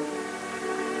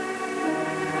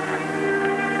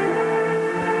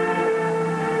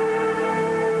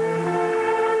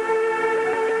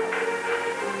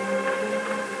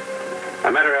 I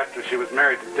met her after she was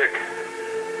married to Dick.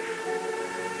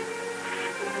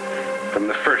 From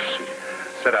the first, she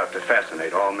set out to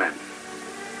fascinate all men,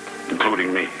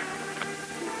 including me.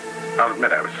 I'll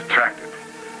admit I was attracted.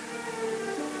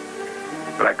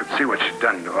 But I could see what she'd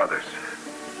done to others.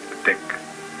 To Dick.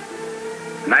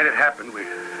 The night it happened, we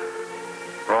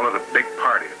were all at a big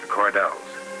party at the Cordells.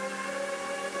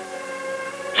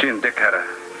 She and Dick had a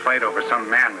fight over some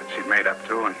man that she'd made up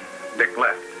to, and Dick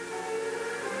left.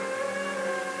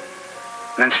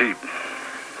 And then she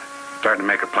started to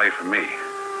make a play for me.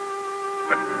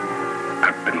 But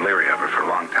I've been leery of her for a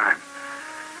long time.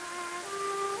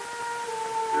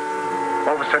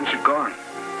 All of a sudden, she'd gone.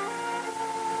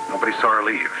 Nobody saw her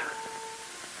leave.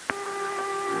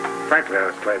 Frankly, I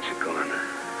was glad she'd gone.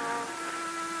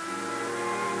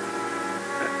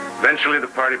 Eventually, the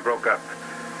party broke up.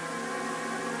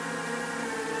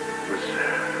 It was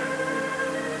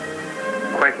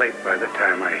quite late by the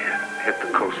time I hit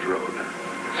the coast road.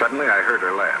 Suddenly, I heard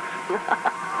her laugh.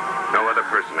 No other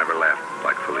person ever laughed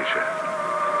like Felicia.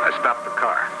 I stopped the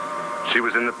car. She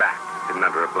was in the back, hidden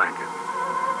under a blanket.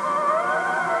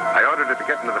 I ordered her to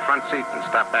get into the front seat and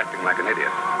stop acting like an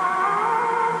idiot.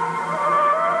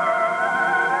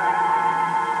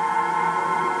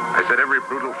 I said every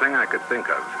brutal thing I could think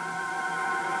of.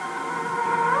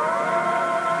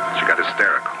 She got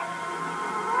hysterical.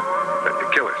 Threatened to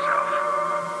kill herself.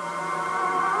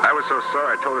 I was so sore,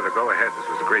 I told her to go ahead. This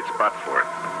was a great spot for it.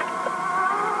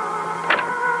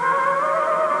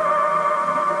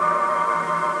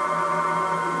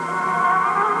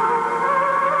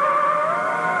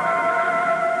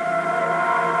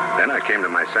 Then I came to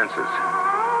my senses.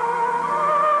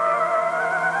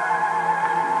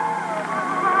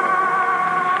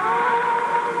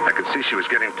 I could see she was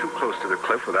getting too close to the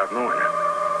cliff without knowing it.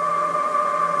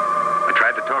 I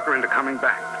tried to talk her into coming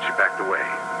back, but she backed away.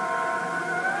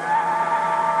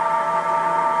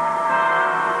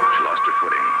 She lost her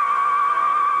footing,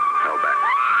 fell back.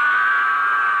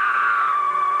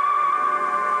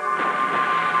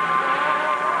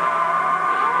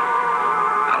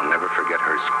 I'll never forget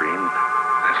her scream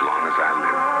as long as I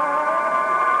live.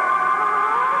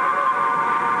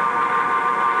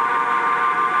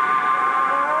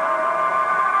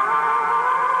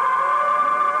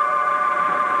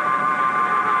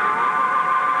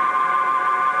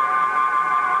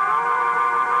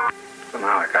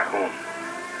 Somehow I got home.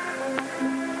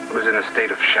 I was in a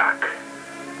state of shock.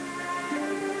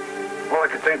 All I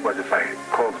could think was if I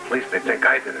called the police, they'd think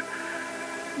I did it.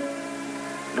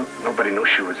 Nobody knew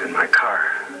she was in my car.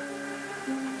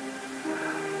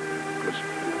 It was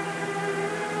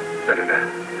better to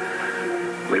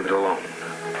leave it alone.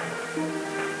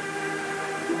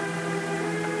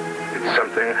 It's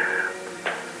something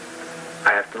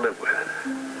I have to live with.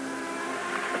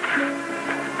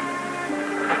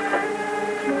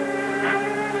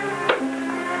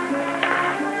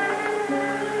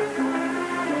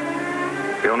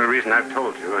 The only reason I've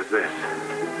told you is this.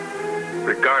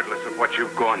 Regardless of what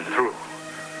you've gone through,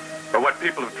 or what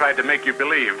people have tried to make you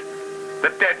believe, the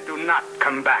dead do not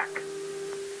come back.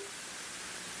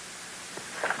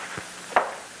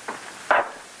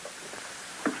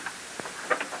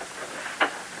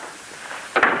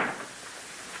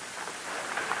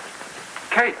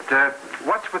 Kate,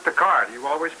 what's with the car? Do you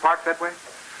always park that way?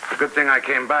 It's a good thing I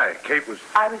came by. Kate was...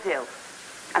 I was ill.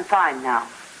 I'm fine now.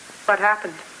 What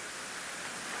happened?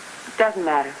 It doesn't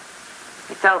matter.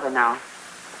 It's over now.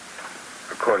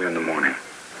 I'll call you in the morning.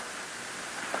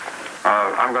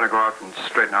 I'm going to go out and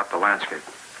straighten out the landscape.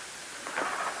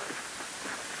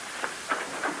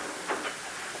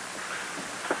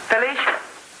 Felicia,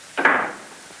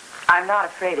 I'm not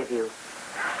afraid of you.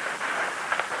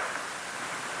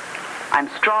 I'm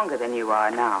stronger than you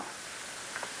are now.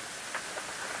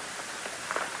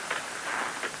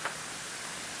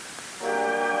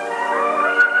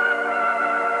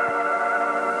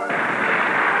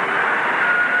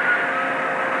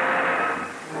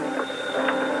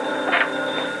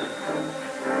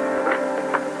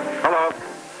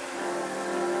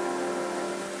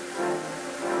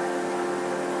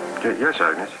 Yes,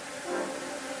 Agnes.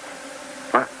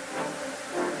 What?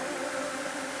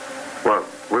 Well,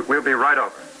 we'll be right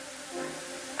over.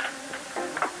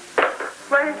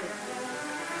 What is it?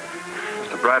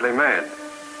 Mr. Bradley Mann.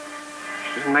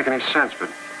 Doesn't make any sense, but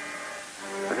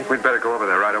I think we'd better go over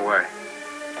there right away.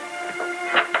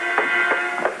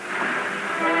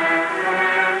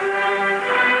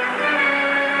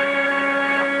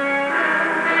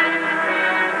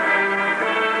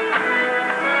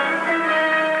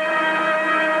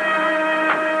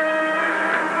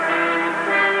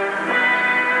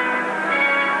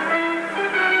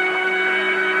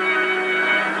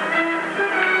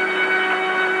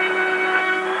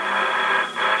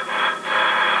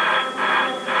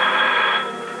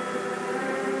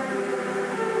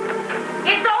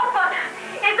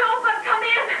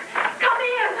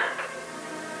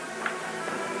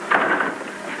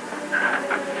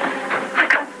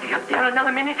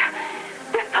 Another minute.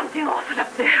 There's something awful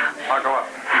up there. I'll go up.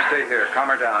 You stay here. Calm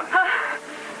her down.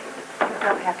 You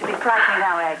don't have to be frightened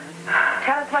now, Agnes.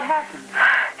 Tell us what happened.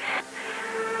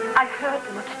 I heard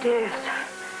them upstairs.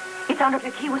 It sounded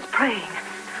like he was praying,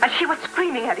 and she was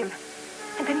screaming at him.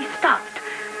 And then he stopped.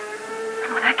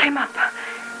 And when I came up,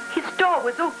 his door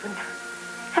was open.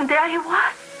 And there he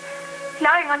was,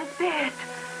 lying on his bed.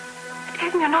 It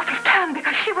gave me an awful turn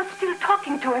because she was still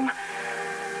talking to him.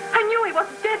 I knew he was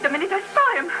dead the minute I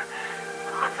saw him.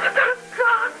 Oh, Mother of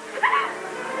God!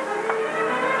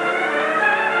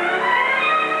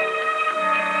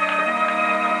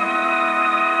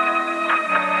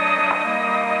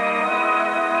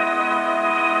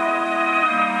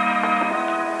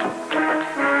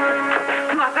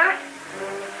 Mother?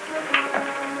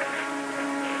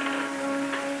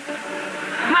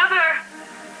 Mother!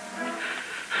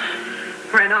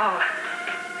 Renault.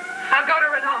 I'll go to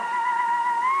Renault.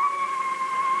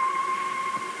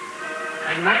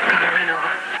 I must go to Renault.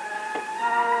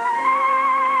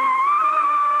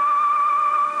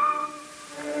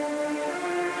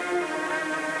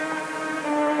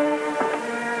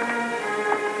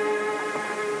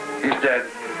 He's dead.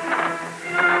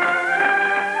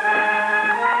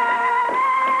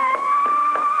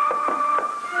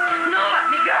 No, let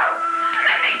me go!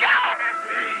 Let me go!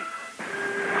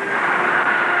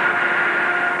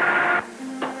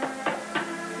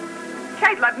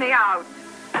 Kate, let me out.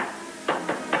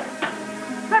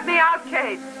 Let me out,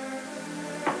 Kate.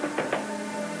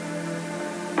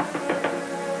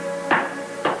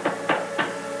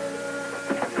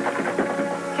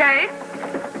 Kate?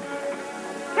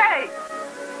 Kate?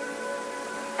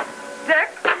 Dick?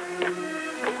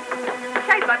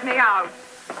 Kate, let me out.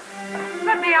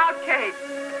 Let me out, Kate.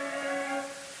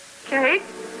 Kate?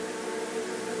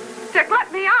 Dick,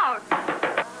 let me out.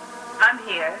 I'm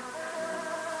here.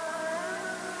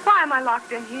 Why am I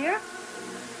locked in here?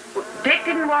 Dick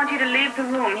didn't want you to leave the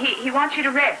room. He wants you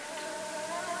to rest.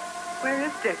 Where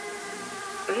is Dick?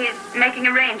 He's making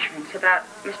arrangements about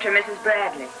Mr. and Mrs.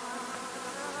 Bradley.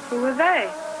 Who are they?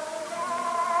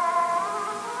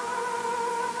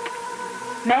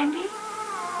 Mandy?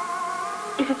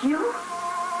 Is it you?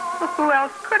 Well, who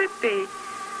else could it be?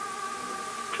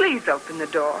 Please open the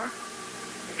door.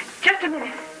 Just a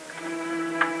minute.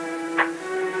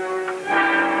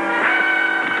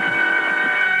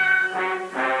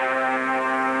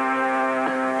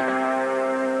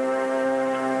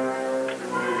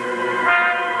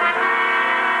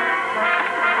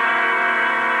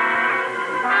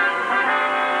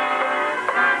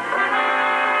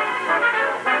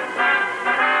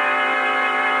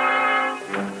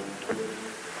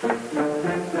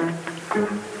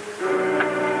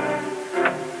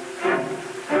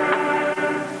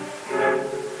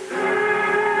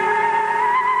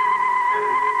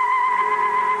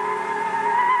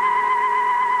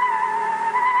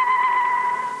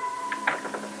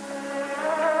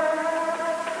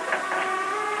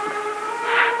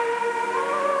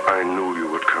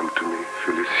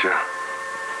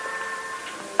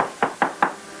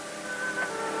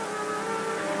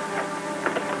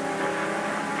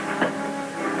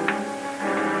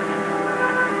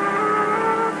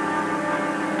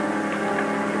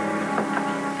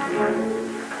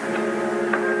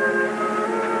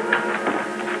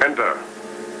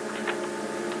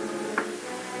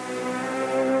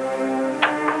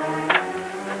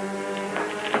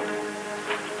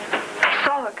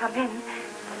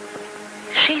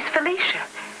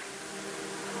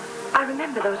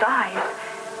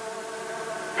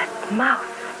 That mouth.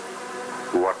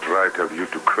 What right have you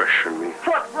to question me?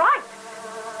 What right?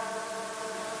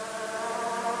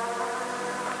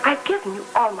 I've given you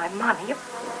all my money.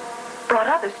 I've brought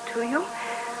others to you.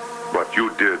 But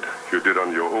you did. You did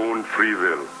on your own free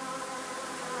will.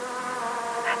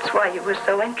 That's why you were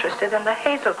so interested in the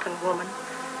Hazelton woman.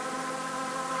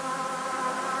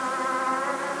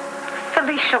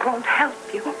 Felicia won't help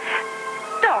you.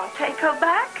 Don't take her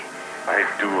back. I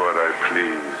do what I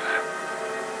please.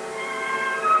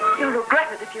 You'll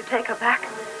regret it if you take her back.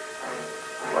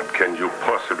 What can you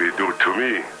possibly do to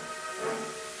me?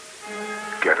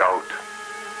 Get out.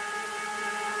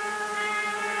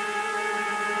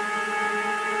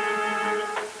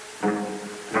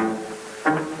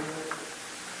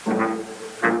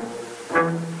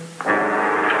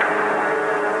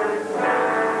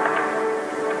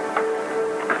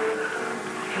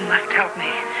 You must help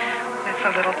me. There's so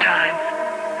little time.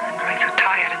 I'm growing so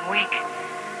tired and weak.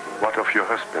 What of your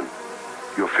husband?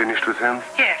 You're finished with him?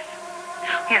 Yes.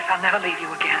 Yes, I'll never leave you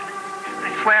again.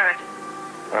 I swear it.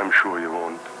 I'm sure you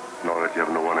won't, nor that you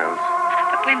have no one else.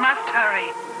 But we must hurry.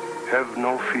 Have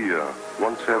no fear.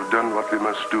 Once we have done what we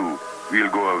must do, we'll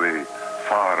go away,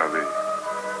 far away.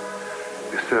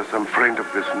 Is there some friend of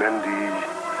this Mandy?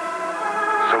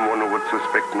 Someone who would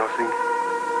suspect nothing?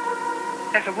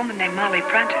 There's a woman named Molly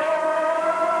Prentice.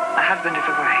 My husband is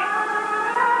away.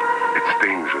 It's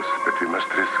dangerous, but we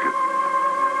must risk it.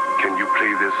 Can you play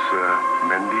this,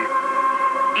 Mandy?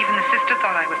 Even the sister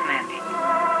thought I was Mandy.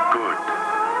 Good.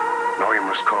 Now you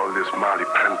must call this Molly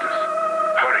Prentice.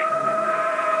 Hurry.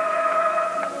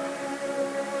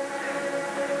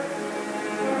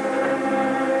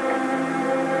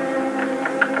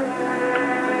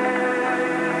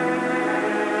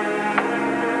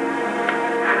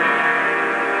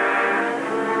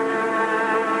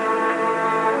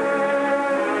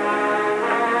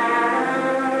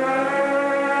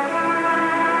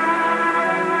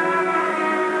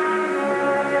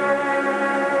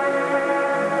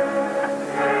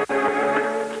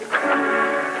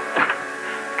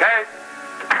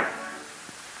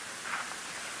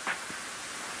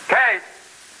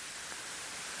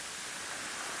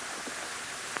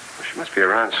 Must be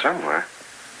around somewhere.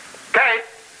 Kate!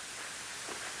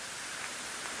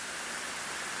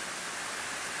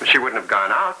 She wouldn't have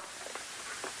gone out.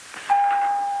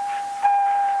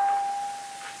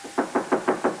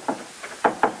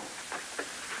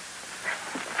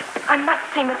 I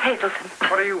must see Miss Hazelton.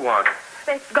 What do you want?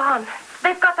 They've gone.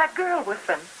 They've got that girl with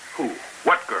them. Who?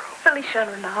 What girl? Felicia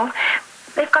and Renal.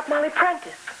 They've got Molly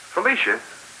Prentice. Felicia?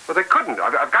 Well, they couldn't.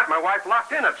 I've got my wife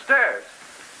locked in upstairs.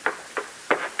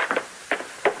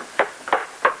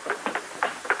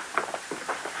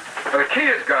 Well, the key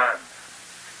is gone.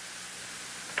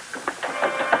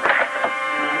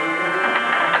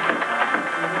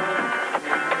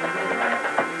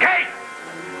 Kate!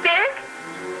 Dick?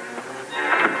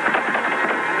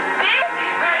 Dick?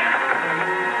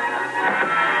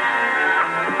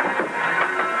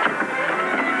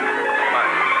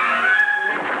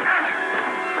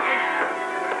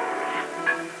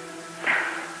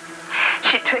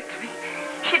 She tricked me.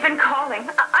 She'd been calling.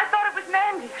 I thought it was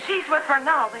Mandy. She's with her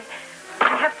now. They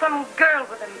have some girl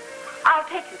with them. I'll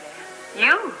take you there.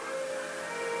 You?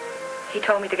 He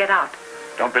told me to get out.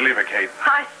 Don't believe it, Kate.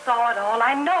 I saw it all.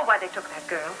 I know why they took that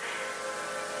girl.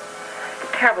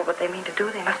 It's terrible what they mean to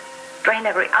do. They must drain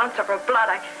every ounce of her blood.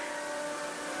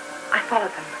 I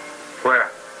followed them. Where?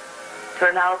 To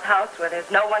Renal's house where there's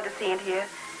no one to see and hear.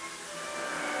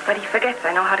 But he forgets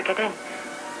I know how to get in.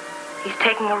 He's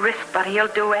taking a risk, but he'll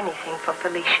do anything for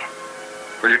Felicia.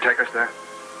 Will you take us there?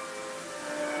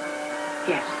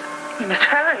 Yes. You must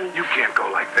hurry. You can't go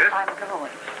like this. I'm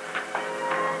going.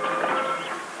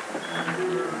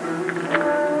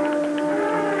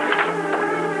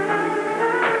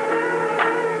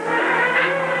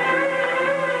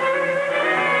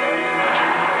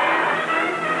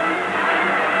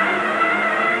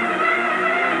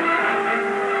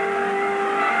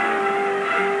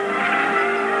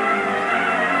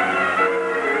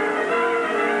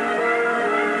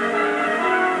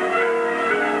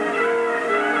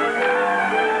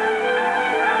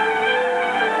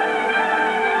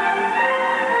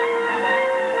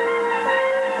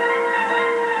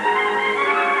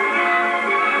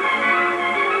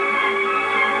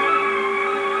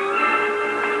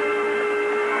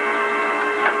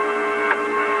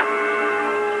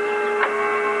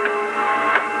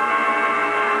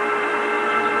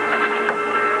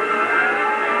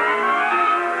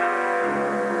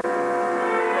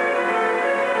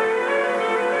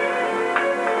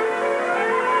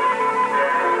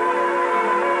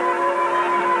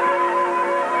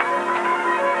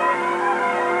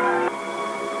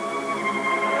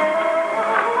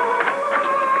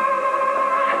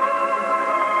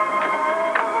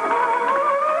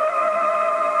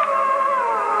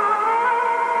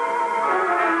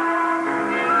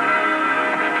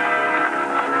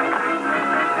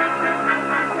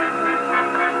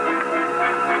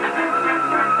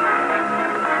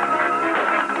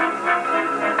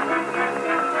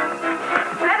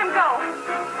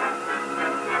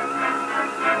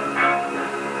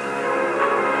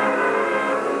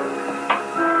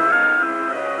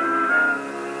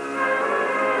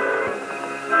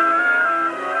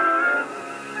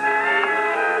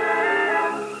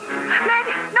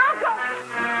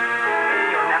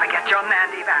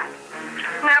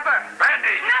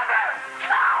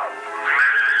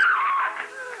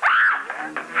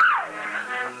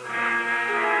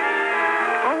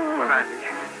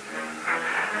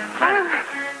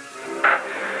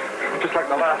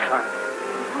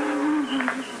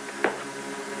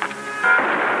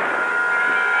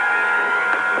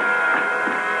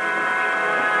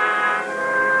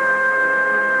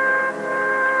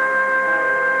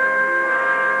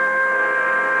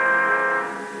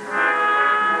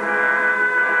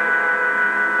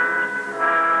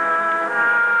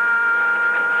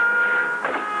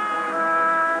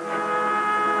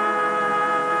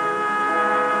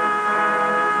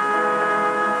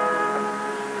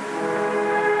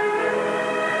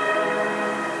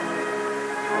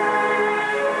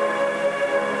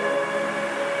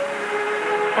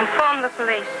 phone the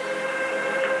police.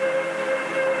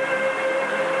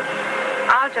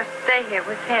 I'll just stay here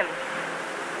with him.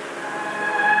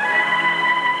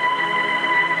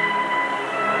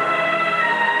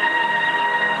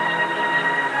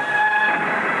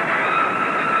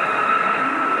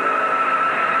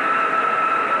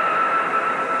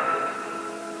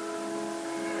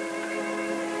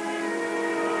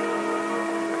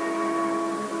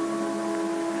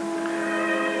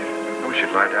 We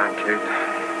should lie down, Kate.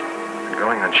 I'm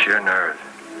going on sheer nerve.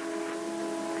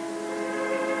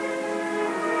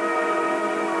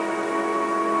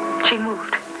 She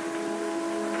moved.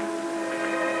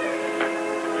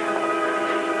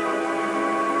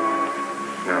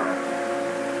 No,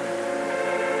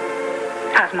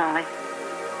 How's Molly?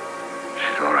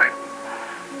 she's all right.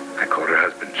 I called her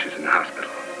husband. She's in the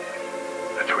hospital.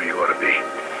 That's where you ought to be.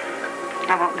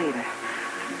 I won't leave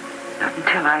her. Not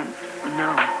until I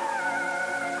know.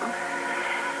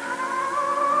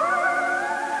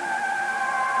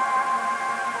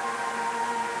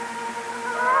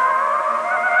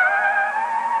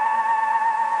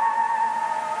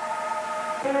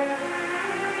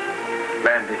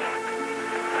 Mandy.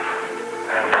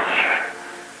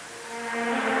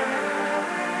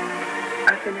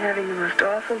 I've been having the most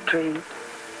awful dream.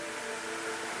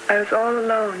 I was all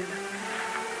alone in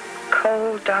a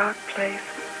cold, dark place.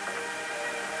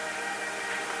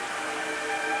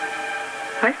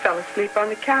 I fell asleep on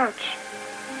the couch.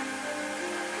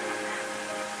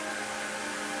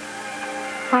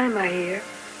 Why am I here?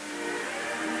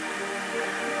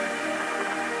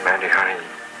 Mandy, honey.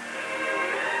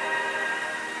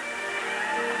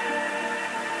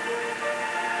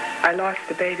 I lost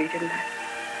the baby, didn't I?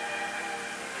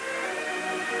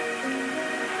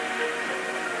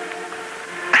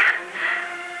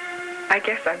 I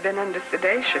guess I've been under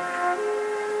sedation.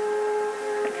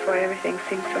 That's why everything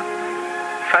seems so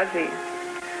fuzzy,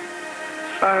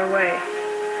 far away.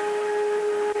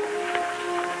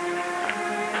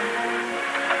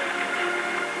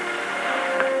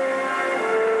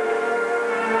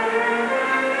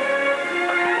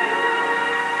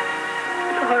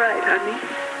 It's all right, honey.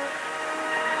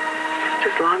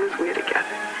 Just as long as we're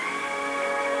together.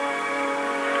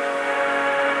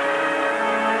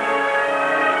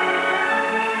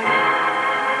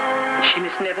 She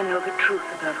must never know the truth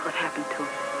about what happened to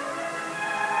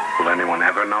her. Will anyone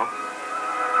ever know?